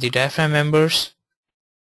all the diaphragm members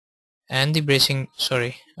and the bracing.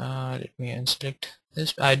 Let me unselect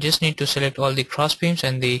this. I just need to select all the cross beams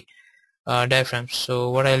and the diaphragms. So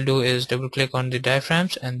what I'll do is double click on the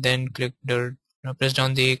diaphragms and then press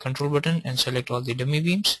down the control button and select all the dummy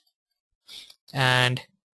beams. And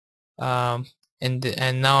now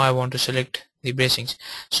I want to select the bracings.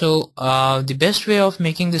 So the best way of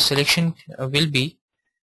making this selection will be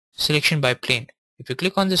selection by plane. If you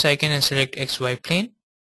click on this icon and select XY plane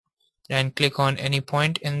and click on any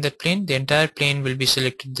point in that plane, the entire plane will be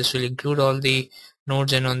selected. This will include all the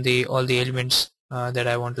nodes and all the elements that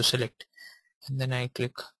I want to select. And then I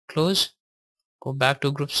click close, go back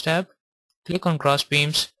to groups tab, click on cross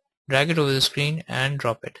beams, drag it over the screen and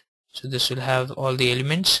drop it. So this will have all the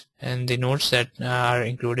elements and the nodes that are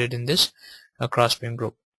included in this cross beam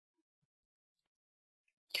group.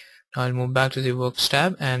 Now I'll move back to the works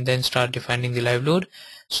tab and then start defining the live load.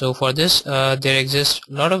 So for this there exists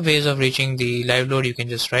a lot of ways of reaching the live load. You can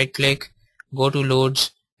just right click, go to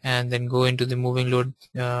loads, and then go into the moving load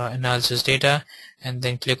analysis data, and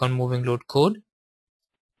then click on moving load code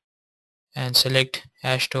and select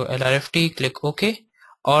 #to LRFT, click OK.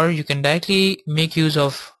 Or you can directly make use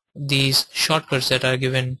of these shortcuts that are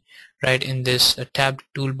given right in this tabbed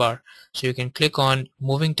toolbar. So you can click on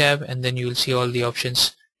moving tab and then you will see all the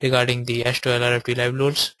options regarding the #to LRFT live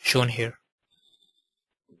loads shown here.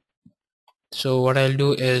 So what I'll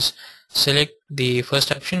do is select the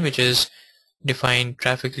first option, which is define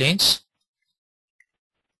traffic lanes.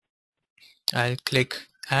 I'll click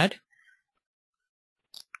add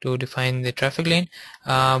to define the traffic lane,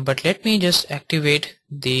 but let me just activate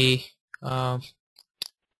the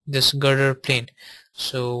this girder plane.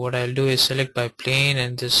 So what I'll do is select by plane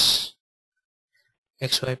and this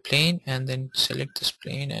XY plane, and then select this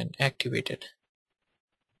plane and activate it.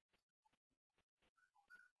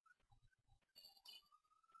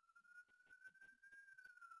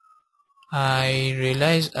 I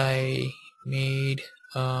realize I made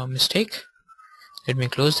a mistake. Let me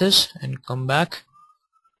close this and come back.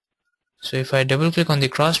 So if I double click on the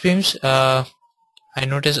cross beams, I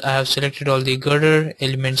notice I have selected all the girder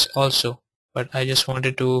elements also, but I just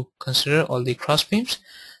wanted to consider all the cross beams.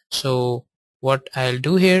 So what I'll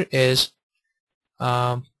do here is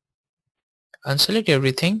unselect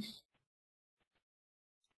everything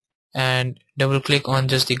and double click on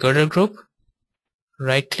just the girder group,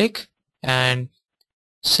 right click and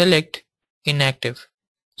select inactive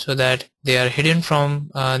so that they are hidden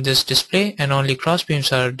from this display and only cross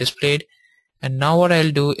beams are displayed. And now what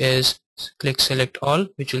I'll do is click select all,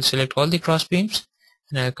 which will select all the cross beams,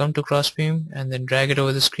 and I'll come to cross beam and then drag it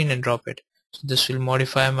over the screen and drop it. So this will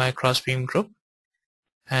modify my cross beam group,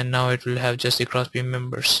 and now it will have just the cross beam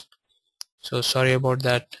members. So sorry about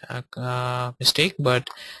that mistake, but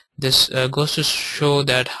this goes to show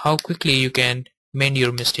that how quickly you can mend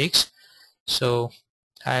your mistakes. So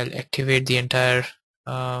I'll activate the entire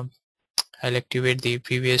I'll activate the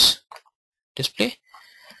previous display,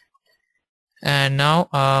 and now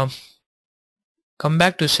come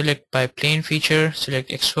back to select by plane feature, select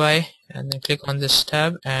XY, and then click on this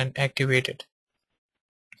tab and activate it.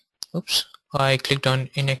 Oops, I clicked on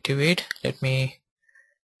inactivate. Let me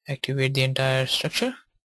activate the entire structure.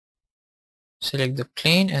 Select the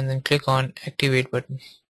plane and then click on activate button.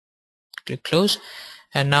 Click close,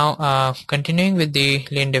 and now continuing with the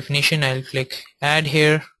lane definition, I'll click add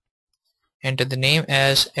here, enter the name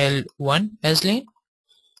as L1 as lane,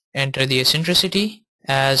 enter the eccentricity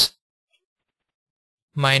as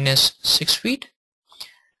 -6 feet,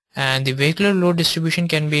 and the vehicular load distribution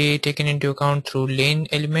can be taken into account through lane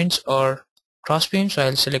elements or crossbeam. So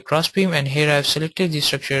I'll select crossbeam, and here I've selected the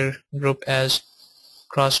structure group as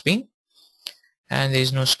crossbeam, and there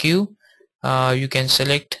is no skew. You can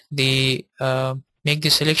select the make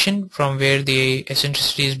the selection from where the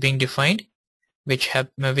eccentricity is being defined, which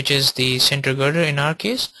is the center girder in our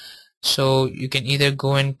case. So you can either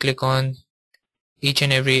go and click on each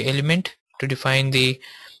and every element to define the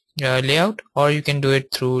layout, or you can do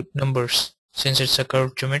it through numbers. Since it's a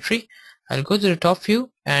curved geometry, I'll go to the top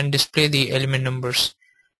view and display the element numbers.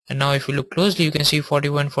 And now if you look closely, you can see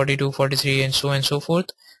 41, 42, 43, and so on and so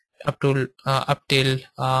forth up till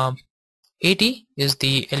 80 is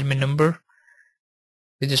the element number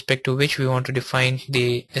with respect to which we want to define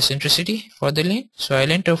the eccentricity for the lane. So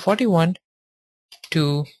I'll enter 41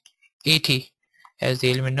 to 80 as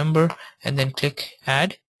the element number, and then click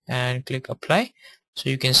add and click apply. So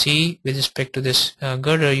you can see with respect to this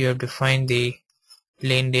girder, you have defined the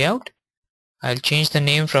lane layout. I'll change the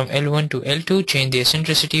name from L1 to L2, change the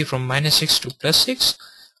eccentricity from -6 to +6.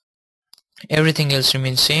 Everything else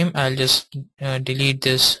remains same. I'll just delete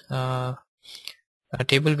this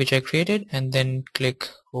table which I created, and then click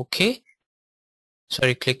OK.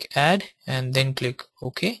 Sorry, click add and then click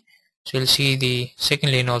OK. So you'll see the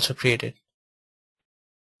second lane also created.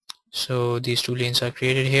 So these two lanes are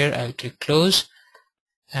created here. I'll click close,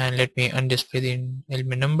 and let me undisplay the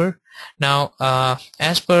element number. Now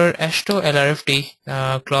as per AASHTO LRFD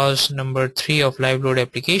clause number 3 of live load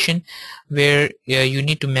application, where you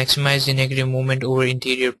need to maximize the negative moment over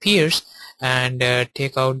interior piers and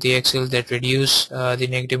take out the axles that reduce the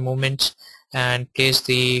negative moments, and place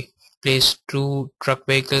two truck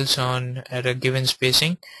vehicles on at a given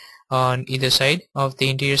spacing on either side of the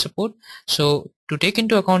interior support. So to take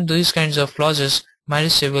into account these kinds of clauses,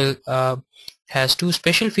 Midas Civil has two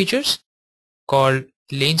special features called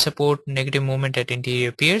lane support negative moment at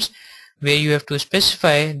interior piers, where you have to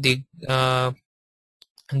specify the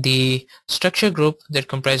structure group that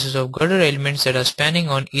comprises of girder elements that are spanning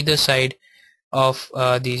on either side of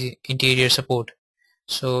the interior support.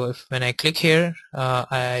 So when I click here,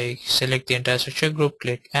 I select the entire structure group,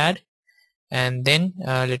 click add, and then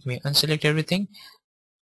let me unselect everything,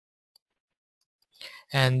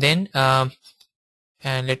 and then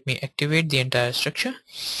and let me activate the entire structure.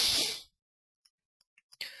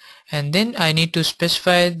 And then I need to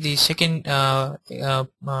specify the second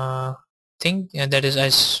thing, that is,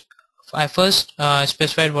 I first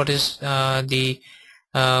specified what is the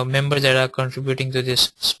members that are contributing to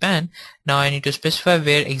this span. Now I need to specify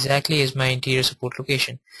where exactly is my interior support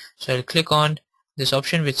location. So I'll click on this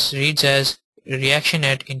option which reads as reaction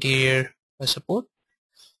at interior support,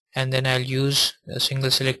 and then I'll use a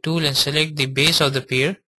single select tool and select the base of the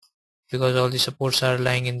pier, because all the supports are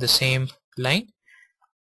lying in the same line,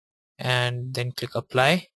 and then click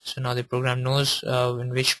apply. So now the program knows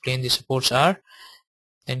in which plane the supports are.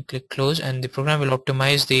 Then click close, and the program will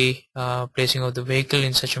optimize the placing of the vehicle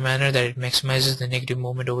in such a manner that it maximizes the negative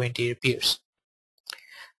moment over interior piers.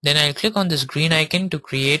 Then I'll click on this green icon to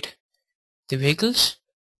create the vehicles,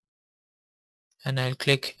 and I'll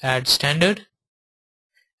click add standard,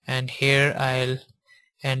 and here I'll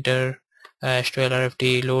enter AASHTO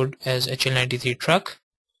LRFD load as HL93 truck,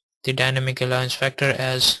 the dynamic allowance factor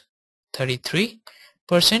as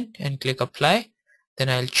 33%, and click apply. Then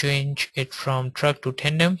I'll change it from truck to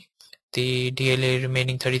tandem, the DLA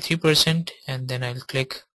remaining 33%, and then I'll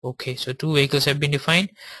click OK. So two vehicles have been defined.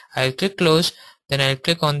 I'll click close, then I'll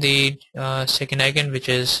click on the second icon, which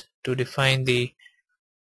is to define the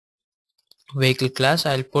vehicle class.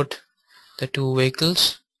 I'll put the two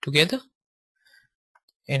vehicles together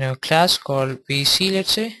in a class called VC,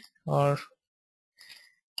 let's say, or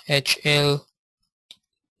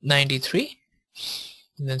HL93,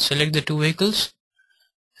 and then select the two vehicles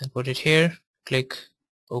and put it here, click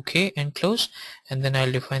OK and close. And then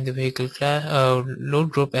I'll define the vehicle class load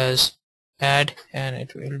group as add, and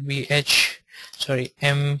it will be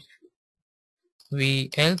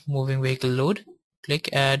MVL, moving vehicle load. Click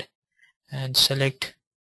add and select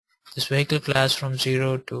this vehicle class from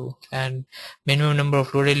 0 to, and minimum number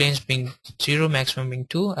of loaded lanes being 0, maximum being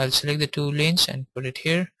 2. I'll select the 2 lanes and put it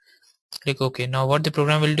here. Click OK. Now what the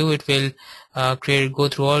program will do, it will go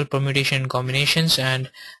through all permutation combinations and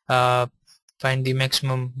find the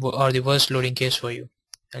maximum or the worst loading case for you.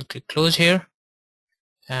 I'll click close here,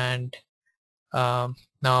 and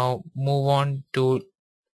now move on to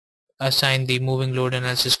assign the moving load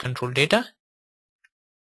analysis control data.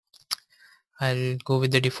 I'll go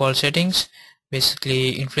with the default settings. Basically,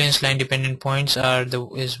 influence line dependent points are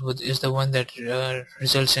is the one that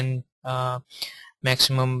results in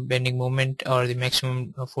maximum bending moment or the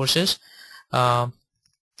maximum forces. Uh,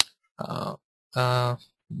 uh, uh,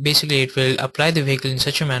 Basically, it will apply the vehicle in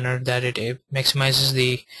such a manner that it maximizes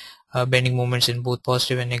the bending moments in both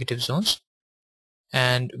positive and negative zones.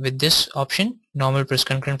 And with this option, normal plus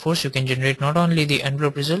concurrent force, you can generate not only the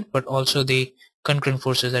envelope result but also the concurrent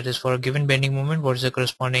forces, that is for a given bending moment what is the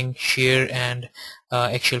corresponding shear and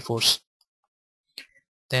axial force.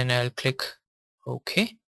 Then I'll click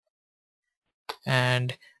OK,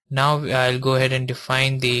 and now I'll go ahead and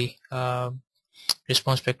define the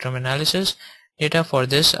response spectrum analysis data. For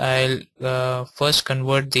this, I'll first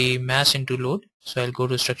convert the mass into load. So I'll go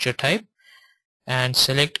to structure type and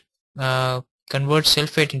select convert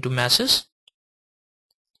self-weight into masses,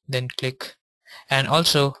 then click, and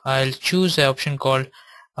also I'll choose the option called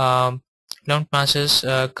lumped masses,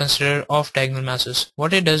 consider off diagonal masses.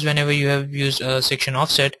 What it does, whenever you have used a section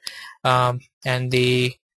offset and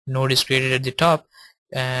the node is created at the top,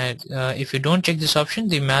 and if you don't check this option,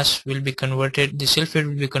 the mass will be converted, the self-weight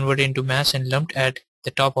will be converted into mass and lumped at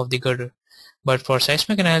the top of the girder. But for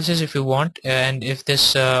seismic analysis, if you want, and if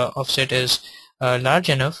this offset is large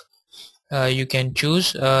enough, you can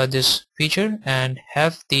choose this feature and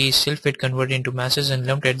have the self-weight converted into masses and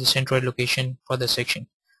lumped at the centroid location for the section.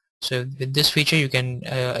 So with this feature you can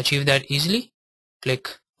achieve that easily.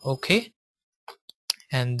 Click OK,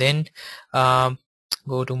 and then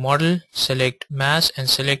go to model, select mass and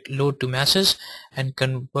select load to masses, and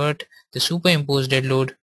convert the superimposed dead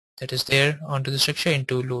load that is there onto the structure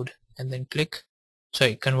into load, and then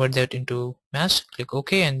convert that into mass. Click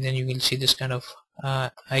OK, and then you will see this kind of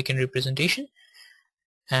icon representation.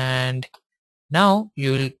 And now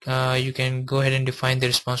you can go ahead and define the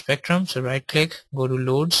response spectrum. So right click, go to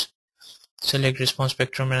loads, select response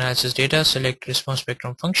spectrum analysis data, select response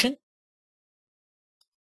spectrum function,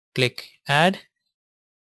 click add,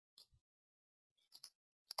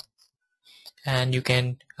 and you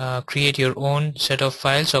can create your own set of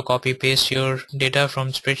files or copy paste your data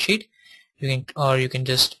from spreadsheet. You can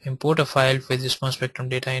just import a file with response spectrum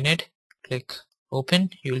data in it. Click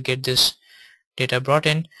open, you will get this data brought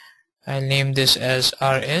in. I'll name this as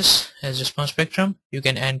RS, as response spectrum. You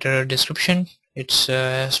can enter a description. It's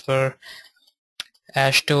as per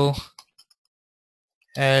AASHTO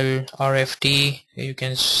LRFT. You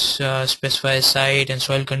can specify site and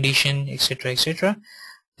soil condition, etc., etc.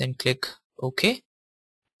 Then click OK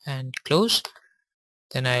and close.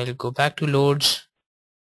 Then I'll go back to loads,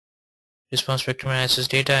 response spectrum analysis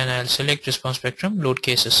data, and I'll select response spectrum load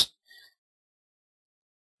cases.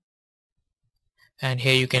 And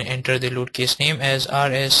here you can enter the load case name as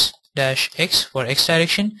RS-X for X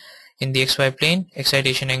direction. In the XY plane,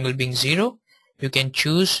 excitation angle being 0. You can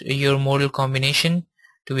choose your modal combination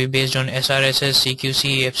to be based on SRSS,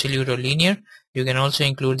 CQC, absolute or linear. You can also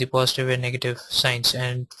include the positive and negative signs,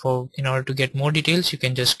 and in order to get more details you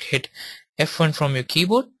can just hit F1 from your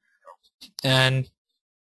keyboard and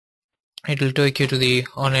it will take you to the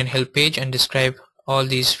online help page and describe all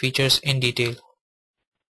these features in detail.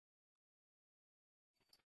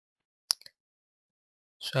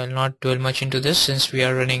 So I'll not dwell much into this since we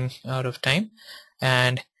are running out of time,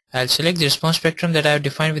 and I'll select the response spectrum that I have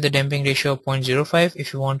defined with a damping ratio of 0.05.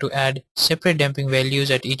 If you want to add separate damping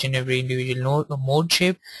values at each and every individual mode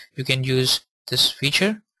shape, you can use this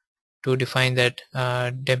feature to define that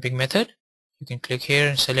damping method. You can click here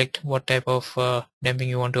and select what type of damping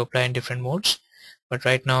you want to apply in different modes, but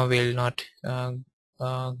right now we'll not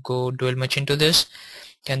dwell much into this.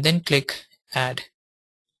 And then click add.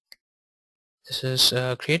 This is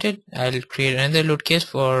created. I'll create another load case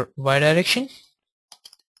for Y direction,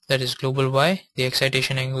 that is global Y. The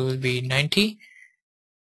excitation angle will be 90,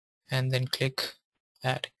 and then click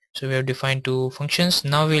add. So we have defined two functions.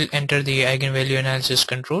 Now we'll enter the eigenvalue analysis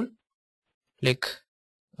control. Click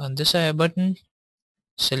on this button,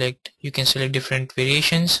 you can select different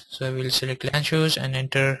variations. So I will select land shows and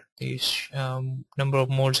enter these number of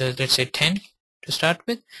modes as, let's say, 10 to start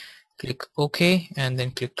with. Click OK and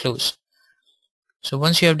then click close. So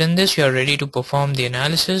once you have done this, you are ready to perform the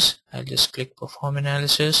analysis. I'll just click perform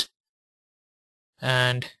analysis,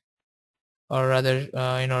 and or rather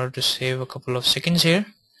in order to save a couple of seconds here,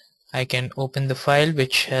 I can open the file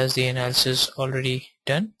which has the analysis already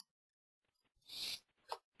done.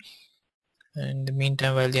 In the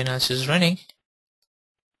meantime, while the analysis is running,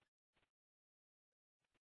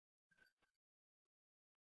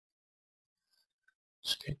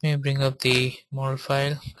 so let me bring up the model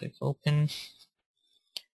file, click open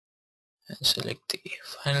and select the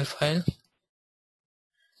final file.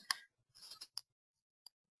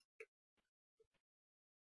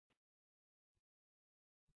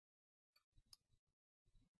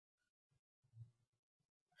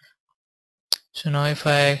 So now if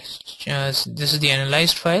I this is the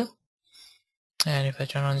analyzed file, and if I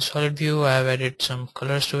turn on the solid view, I have added some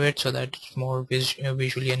colors to it so that it's more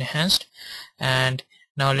visually enhanced. And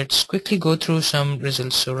now let's quickly go through some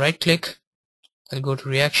results. So right click, I'll go to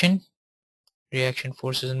reaction,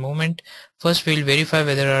 forces and moment. First we'll verify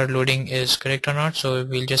whether our loading is correct or not, so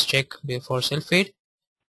we'll just check before self-fade.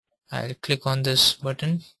 I'll click on this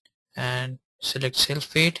button and select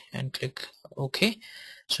self-fade and click OK.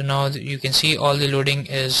 So now you can see all the loading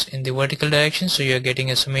is in the vertical direction, so you are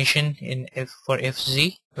getting a summation in F for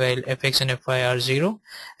Fz, while Fx and Fy are 0.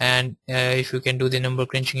 And if you can do the number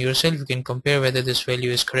crunching yourself, you can compare whether this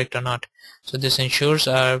value is correct or not. So this ensures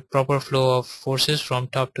a proper flow of forces from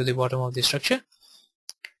top to the bottom of the structure.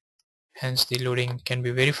 Hence the loading can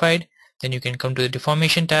be verified. Then you can come to the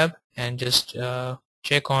deformation tab and just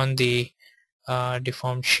check on the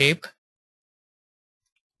deformed shape,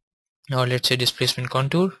 or let's say displacement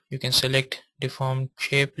contour. You can select deformed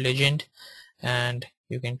shape legend and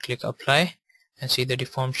you can click apply and see the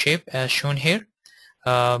deformed shape as shown here.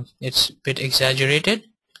 It's a bit exaggerated.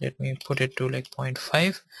 Let me put it to like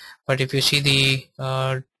 0.5, but if you see the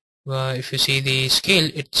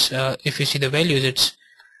scale, it's if you see the values, it's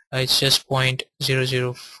just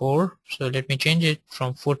 0.004. so let me change it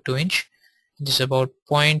from foot to inch. This is about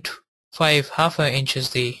 0.5, half an inch is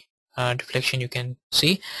the deflection you can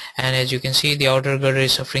see. And as you can see, the outer girder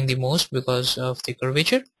is suffering the most because of the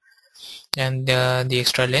curvature and the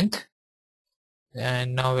extra length.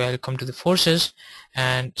 And now I'll come to the forces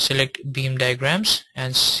and select beam diagrams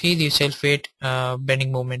and see the self-weight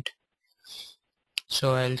bending moment.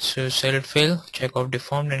 So I'll select fill, check off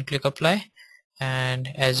deformed and click apply. And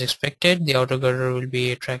as expected, the outer girder will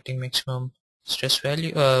be attracting maximum stress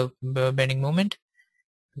value bending moment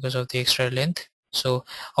because of the extra length. So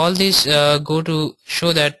all these go to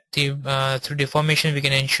show that the through deformation we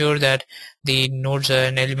can ensure that the nodes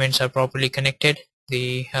and elements are properly connected.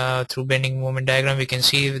 The through bending moment diagram we can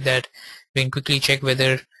see that we can quickly check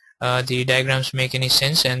whether the diagrams make any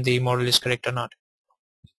sense and the model is correct or not.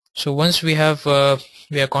 So once we have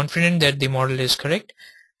we are confident that the model is correct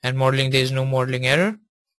and modeling there is no modeling error,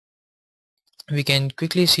 we can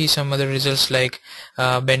quickly see some other results like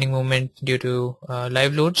bending moment due to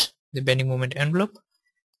live loads, the bending moment envelope.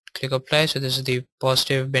 Click apply. So this is the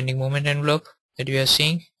positive bending moment envelope that we are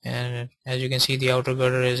seeing, and as you can see, the outer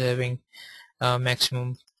girder is having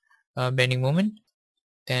maximum bending moment.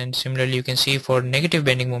 Then similarly you can see for negative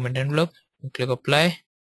bending moment envelope, click apply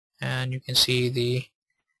and you can see the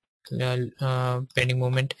bending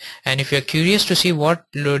moment. And if you are curious to see what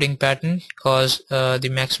loading pattern cause the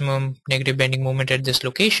maximum negative bending moment at this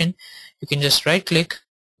location, you can just right click,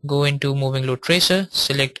 go into moving load tracer,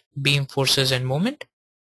 select beam forces and moment,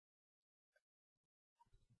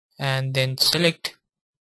 and then select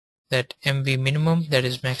that MV minimum, that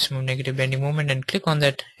is maximum negative bending moment, and click on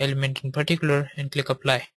that element in particular and click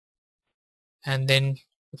apply. And then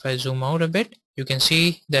if I zoom out a bit, you can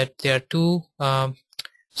see that there are two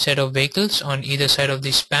set of vehicles on either side of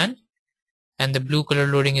the span, and the blue color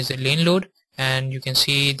loading is the lane load, and you can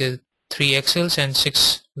see the 3 axles and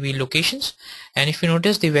 6 wheel locations. And if you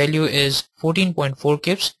notice, the value is 14.4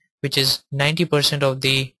 kips, which is 90% of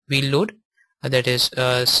the wheel load, that is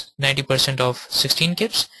 90% of 16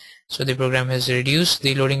 kips. So the program has reduced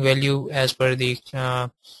the loading value as per the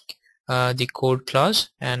code clause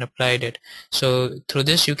and applied it. So through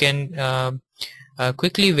this you can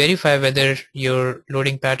quickly verify whether your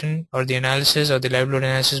loading pattern or the analysis or the live load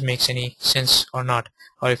analysis makes any sense or not,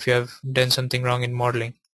 or if you have done something wrong in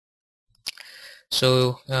modeling.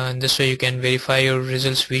 So in this way you can verify your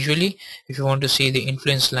results visually. If you want to see the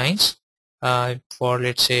influence lines for,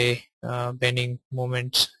 let's say, bending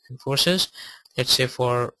moments and forces, let's say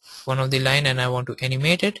for one of the line, and I want to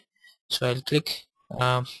animate it, so I'll click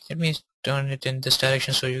Let me turn it in this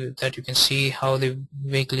direction so that you can see how the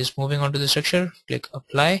vehicle is moving onto the structure. Click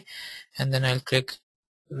apply, and then I'll click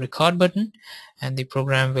record button, and the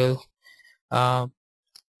program will uh,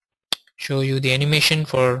 show you the animation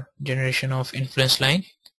for generation of influence line,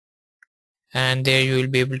 and there you will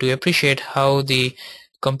be able to appreciate how the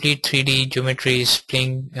complete 3D geometry is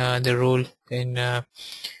playing the role in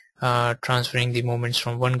transferring the moments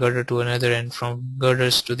from one girder to another and from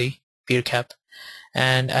girders to the pier cap.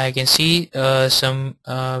 And I can see some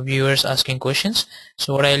viewers asking questions,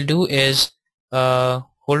 so what I'll do is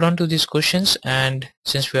hold on to these questions, and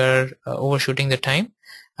since we are overshooting the time,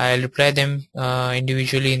 I'll reply them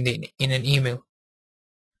individually in an email.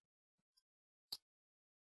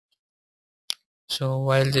 So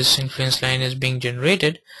while this influence line is being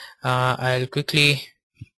generated, I'll quickly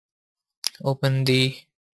open the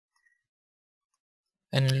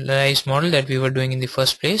analyze model that we were doing in the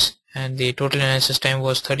first place, and the total analysis time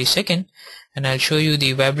was 30 seconds, and I'll show you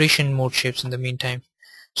the vibration mode shapes in the meantime.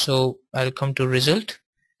 So I'll come to result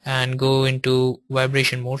and go into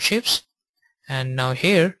vibration mode shapes, and now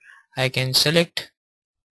here I can select,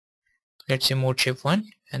 let's say, mode shape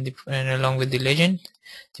 1, and along with the legend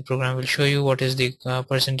the program will show you what is the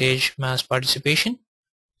percentage mass participation.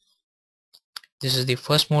 This is the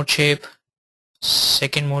first mode shape,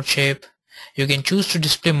 second mode shape. You can choose to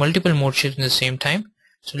display multiple mode shapes in the same time.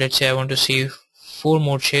 So let's say I want to see 4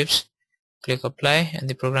 mode shapes. Click apply, and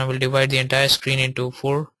the program will divide the entire screen into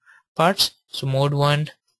 4 parts. So mode 1,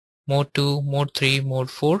 mode 2, mode 3, mode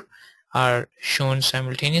 4 are shown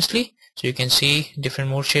simultaneously, so you can see different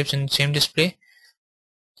mode shapes in the same display.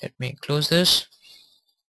 Let me close this.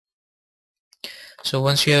 So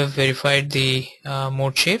once you have verified the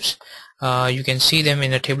mode shapes, you can see them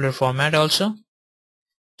in a tabular format also.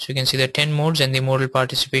 So you can see the 10 modes and the modal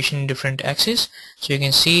participation in different axes. So you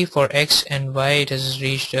can see for X and Y it has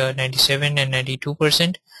reached 97 and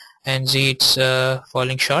 92%, and Z it's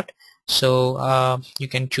falling short. So you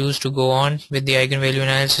can choose to go on with the eigenvalue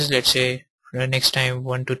analysis, let's say next time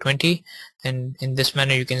 1 to 20, and in this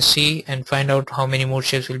manner you can see and find out how many mode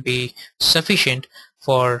shapes will be sufficient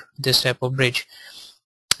for this type of bridge.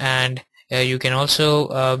 And you can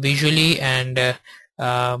also visually and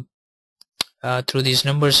through these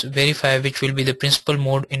numbers verify which will be the principal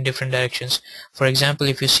mode in different directions. For example,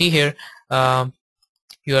 if you see here,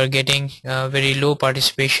 you are getting very low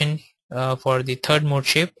participation for the third mode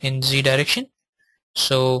shape in Z direction.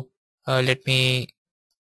 So let me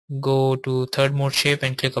go to third mode shape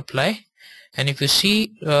and click apply, and if you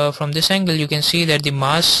see from this angle, you can see that the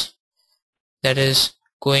mass that is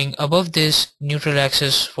going above this neutral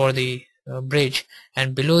axis for the bridge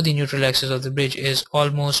and below the neutral axis of the bridge is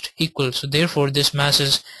almost equal. So therefore this mass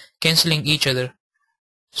is cancelling each other.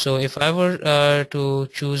 So if I were to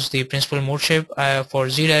choose the principal mode shape for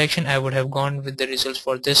Z direction, I would have gone with the results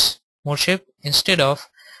for this mode shape instead of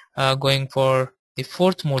going for the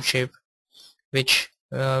fourth mode shape, which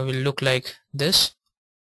will look like this,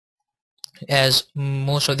 as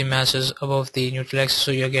most of the mass is above the neutral axis,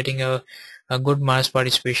 so you're getting a good mass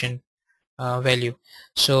participation value.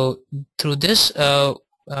 So through this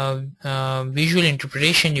visual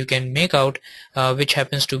interpretation, you can make out which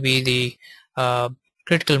happens to be the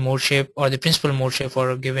critical mode shape or the principal mode shape for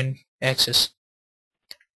a given axis.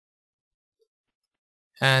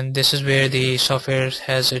 And this is where the software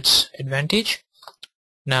has its advantage.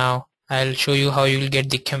 Now I'll show you how you will get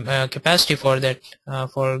the capacity for that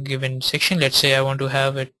for a given section. Let's say I want to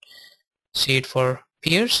have it, see it for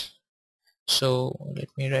piers. So let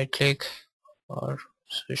me right click or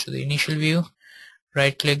switch to the initial view,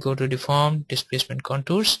 right click, go to deform, displacement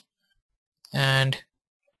contours, and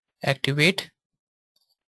activate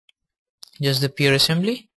just the pier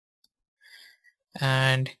assembly,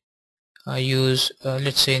 and use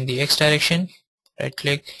let's say in the X direction, right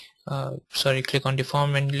click, click on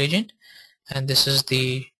deform and legend, and this is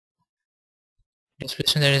the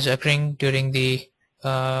displacement that is occurring during the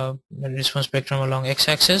response spectrum along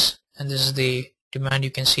X-axis, and this is the demand.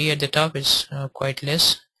 You can see at the top it's quite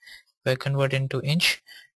less. If I convert into inch,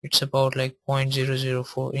 it's about like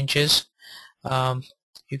 0.004 inches.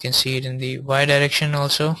 You can see it in the Y direction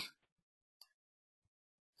also,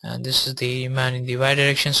 and this is the demand in the Y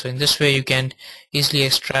direction. So in this way you can easily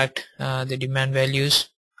extract the demand values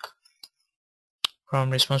from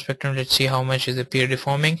response spectrum. Let's see how much is the pier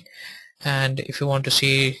deforming, and if you want to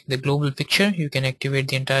see the global picture, you can activate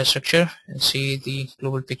the entire structure and see the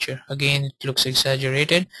global picture. Again, it looks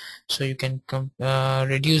exaggerated, so you can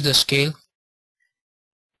reduce the scale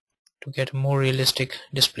to get a more realistic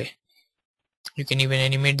display. You can even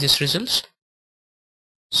animate these results.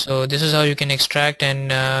 So this is how you can extract and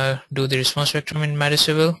do the response spectrum in midas.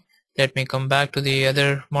 Let me come back to the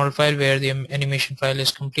other model file where the animation file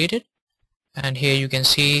is completed, and here you can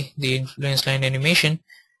see the influence line animation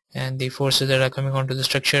and the forces that are coming onto the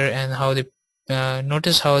structure, and how the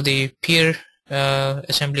notice how the pier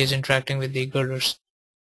assembly is interacting with the girders.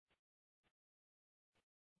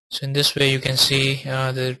 So in this way you can see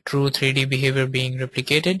the true 3D behavior being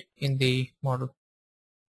replicated in the model.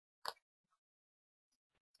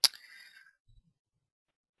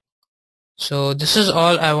 So this is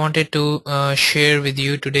all I wanted to share with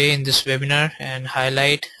you today in this webinar, and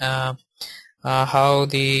highlight how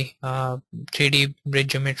the 3D bridge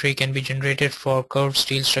geometry can be generated for curved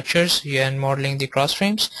steel structures and modeling the cross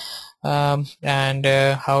frames, and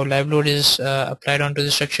how live load is applied onto the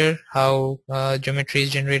structure, how geometry is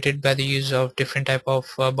generated by the use of different type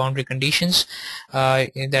of boundary conditions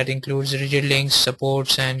that includes rigid links,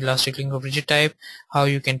 supports, and elastic link of rigid type, how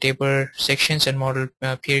you can taper sections and model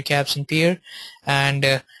pier caps in pier,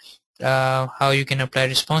 and how you can apply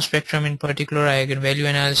response spectrum, in particular eigenvalue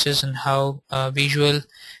analysis, and how visual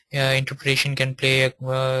interpretation can play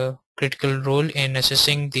a critical role in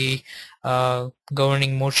assessing the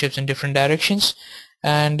governing mode shifts in different directions,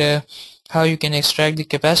 and how you can extract the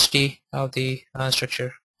capacity of the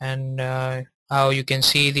structure, and how you can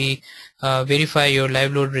see the verify your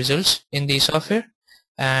live load results in the software,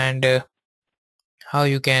 and how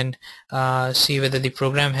you can see whether the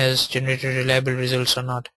program has generated reliable results or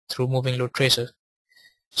not through moving load tracer.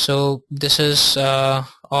 So this is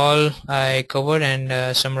all I covered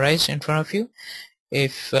and summarized in front of you.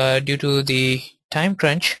 If due to the time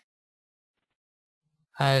crunch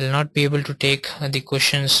I'll not be able to take the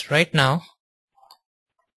questions right now,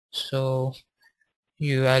 so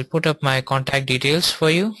I'll put up my contact details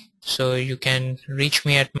for you, so you can reach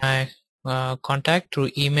me at my contact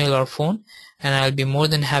through email or phone, and I'll be more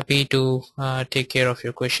than happy to take care of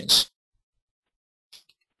your questions.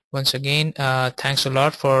 Once again, thanks a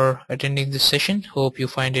lot for attending this session. Hope you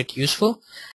find it useful.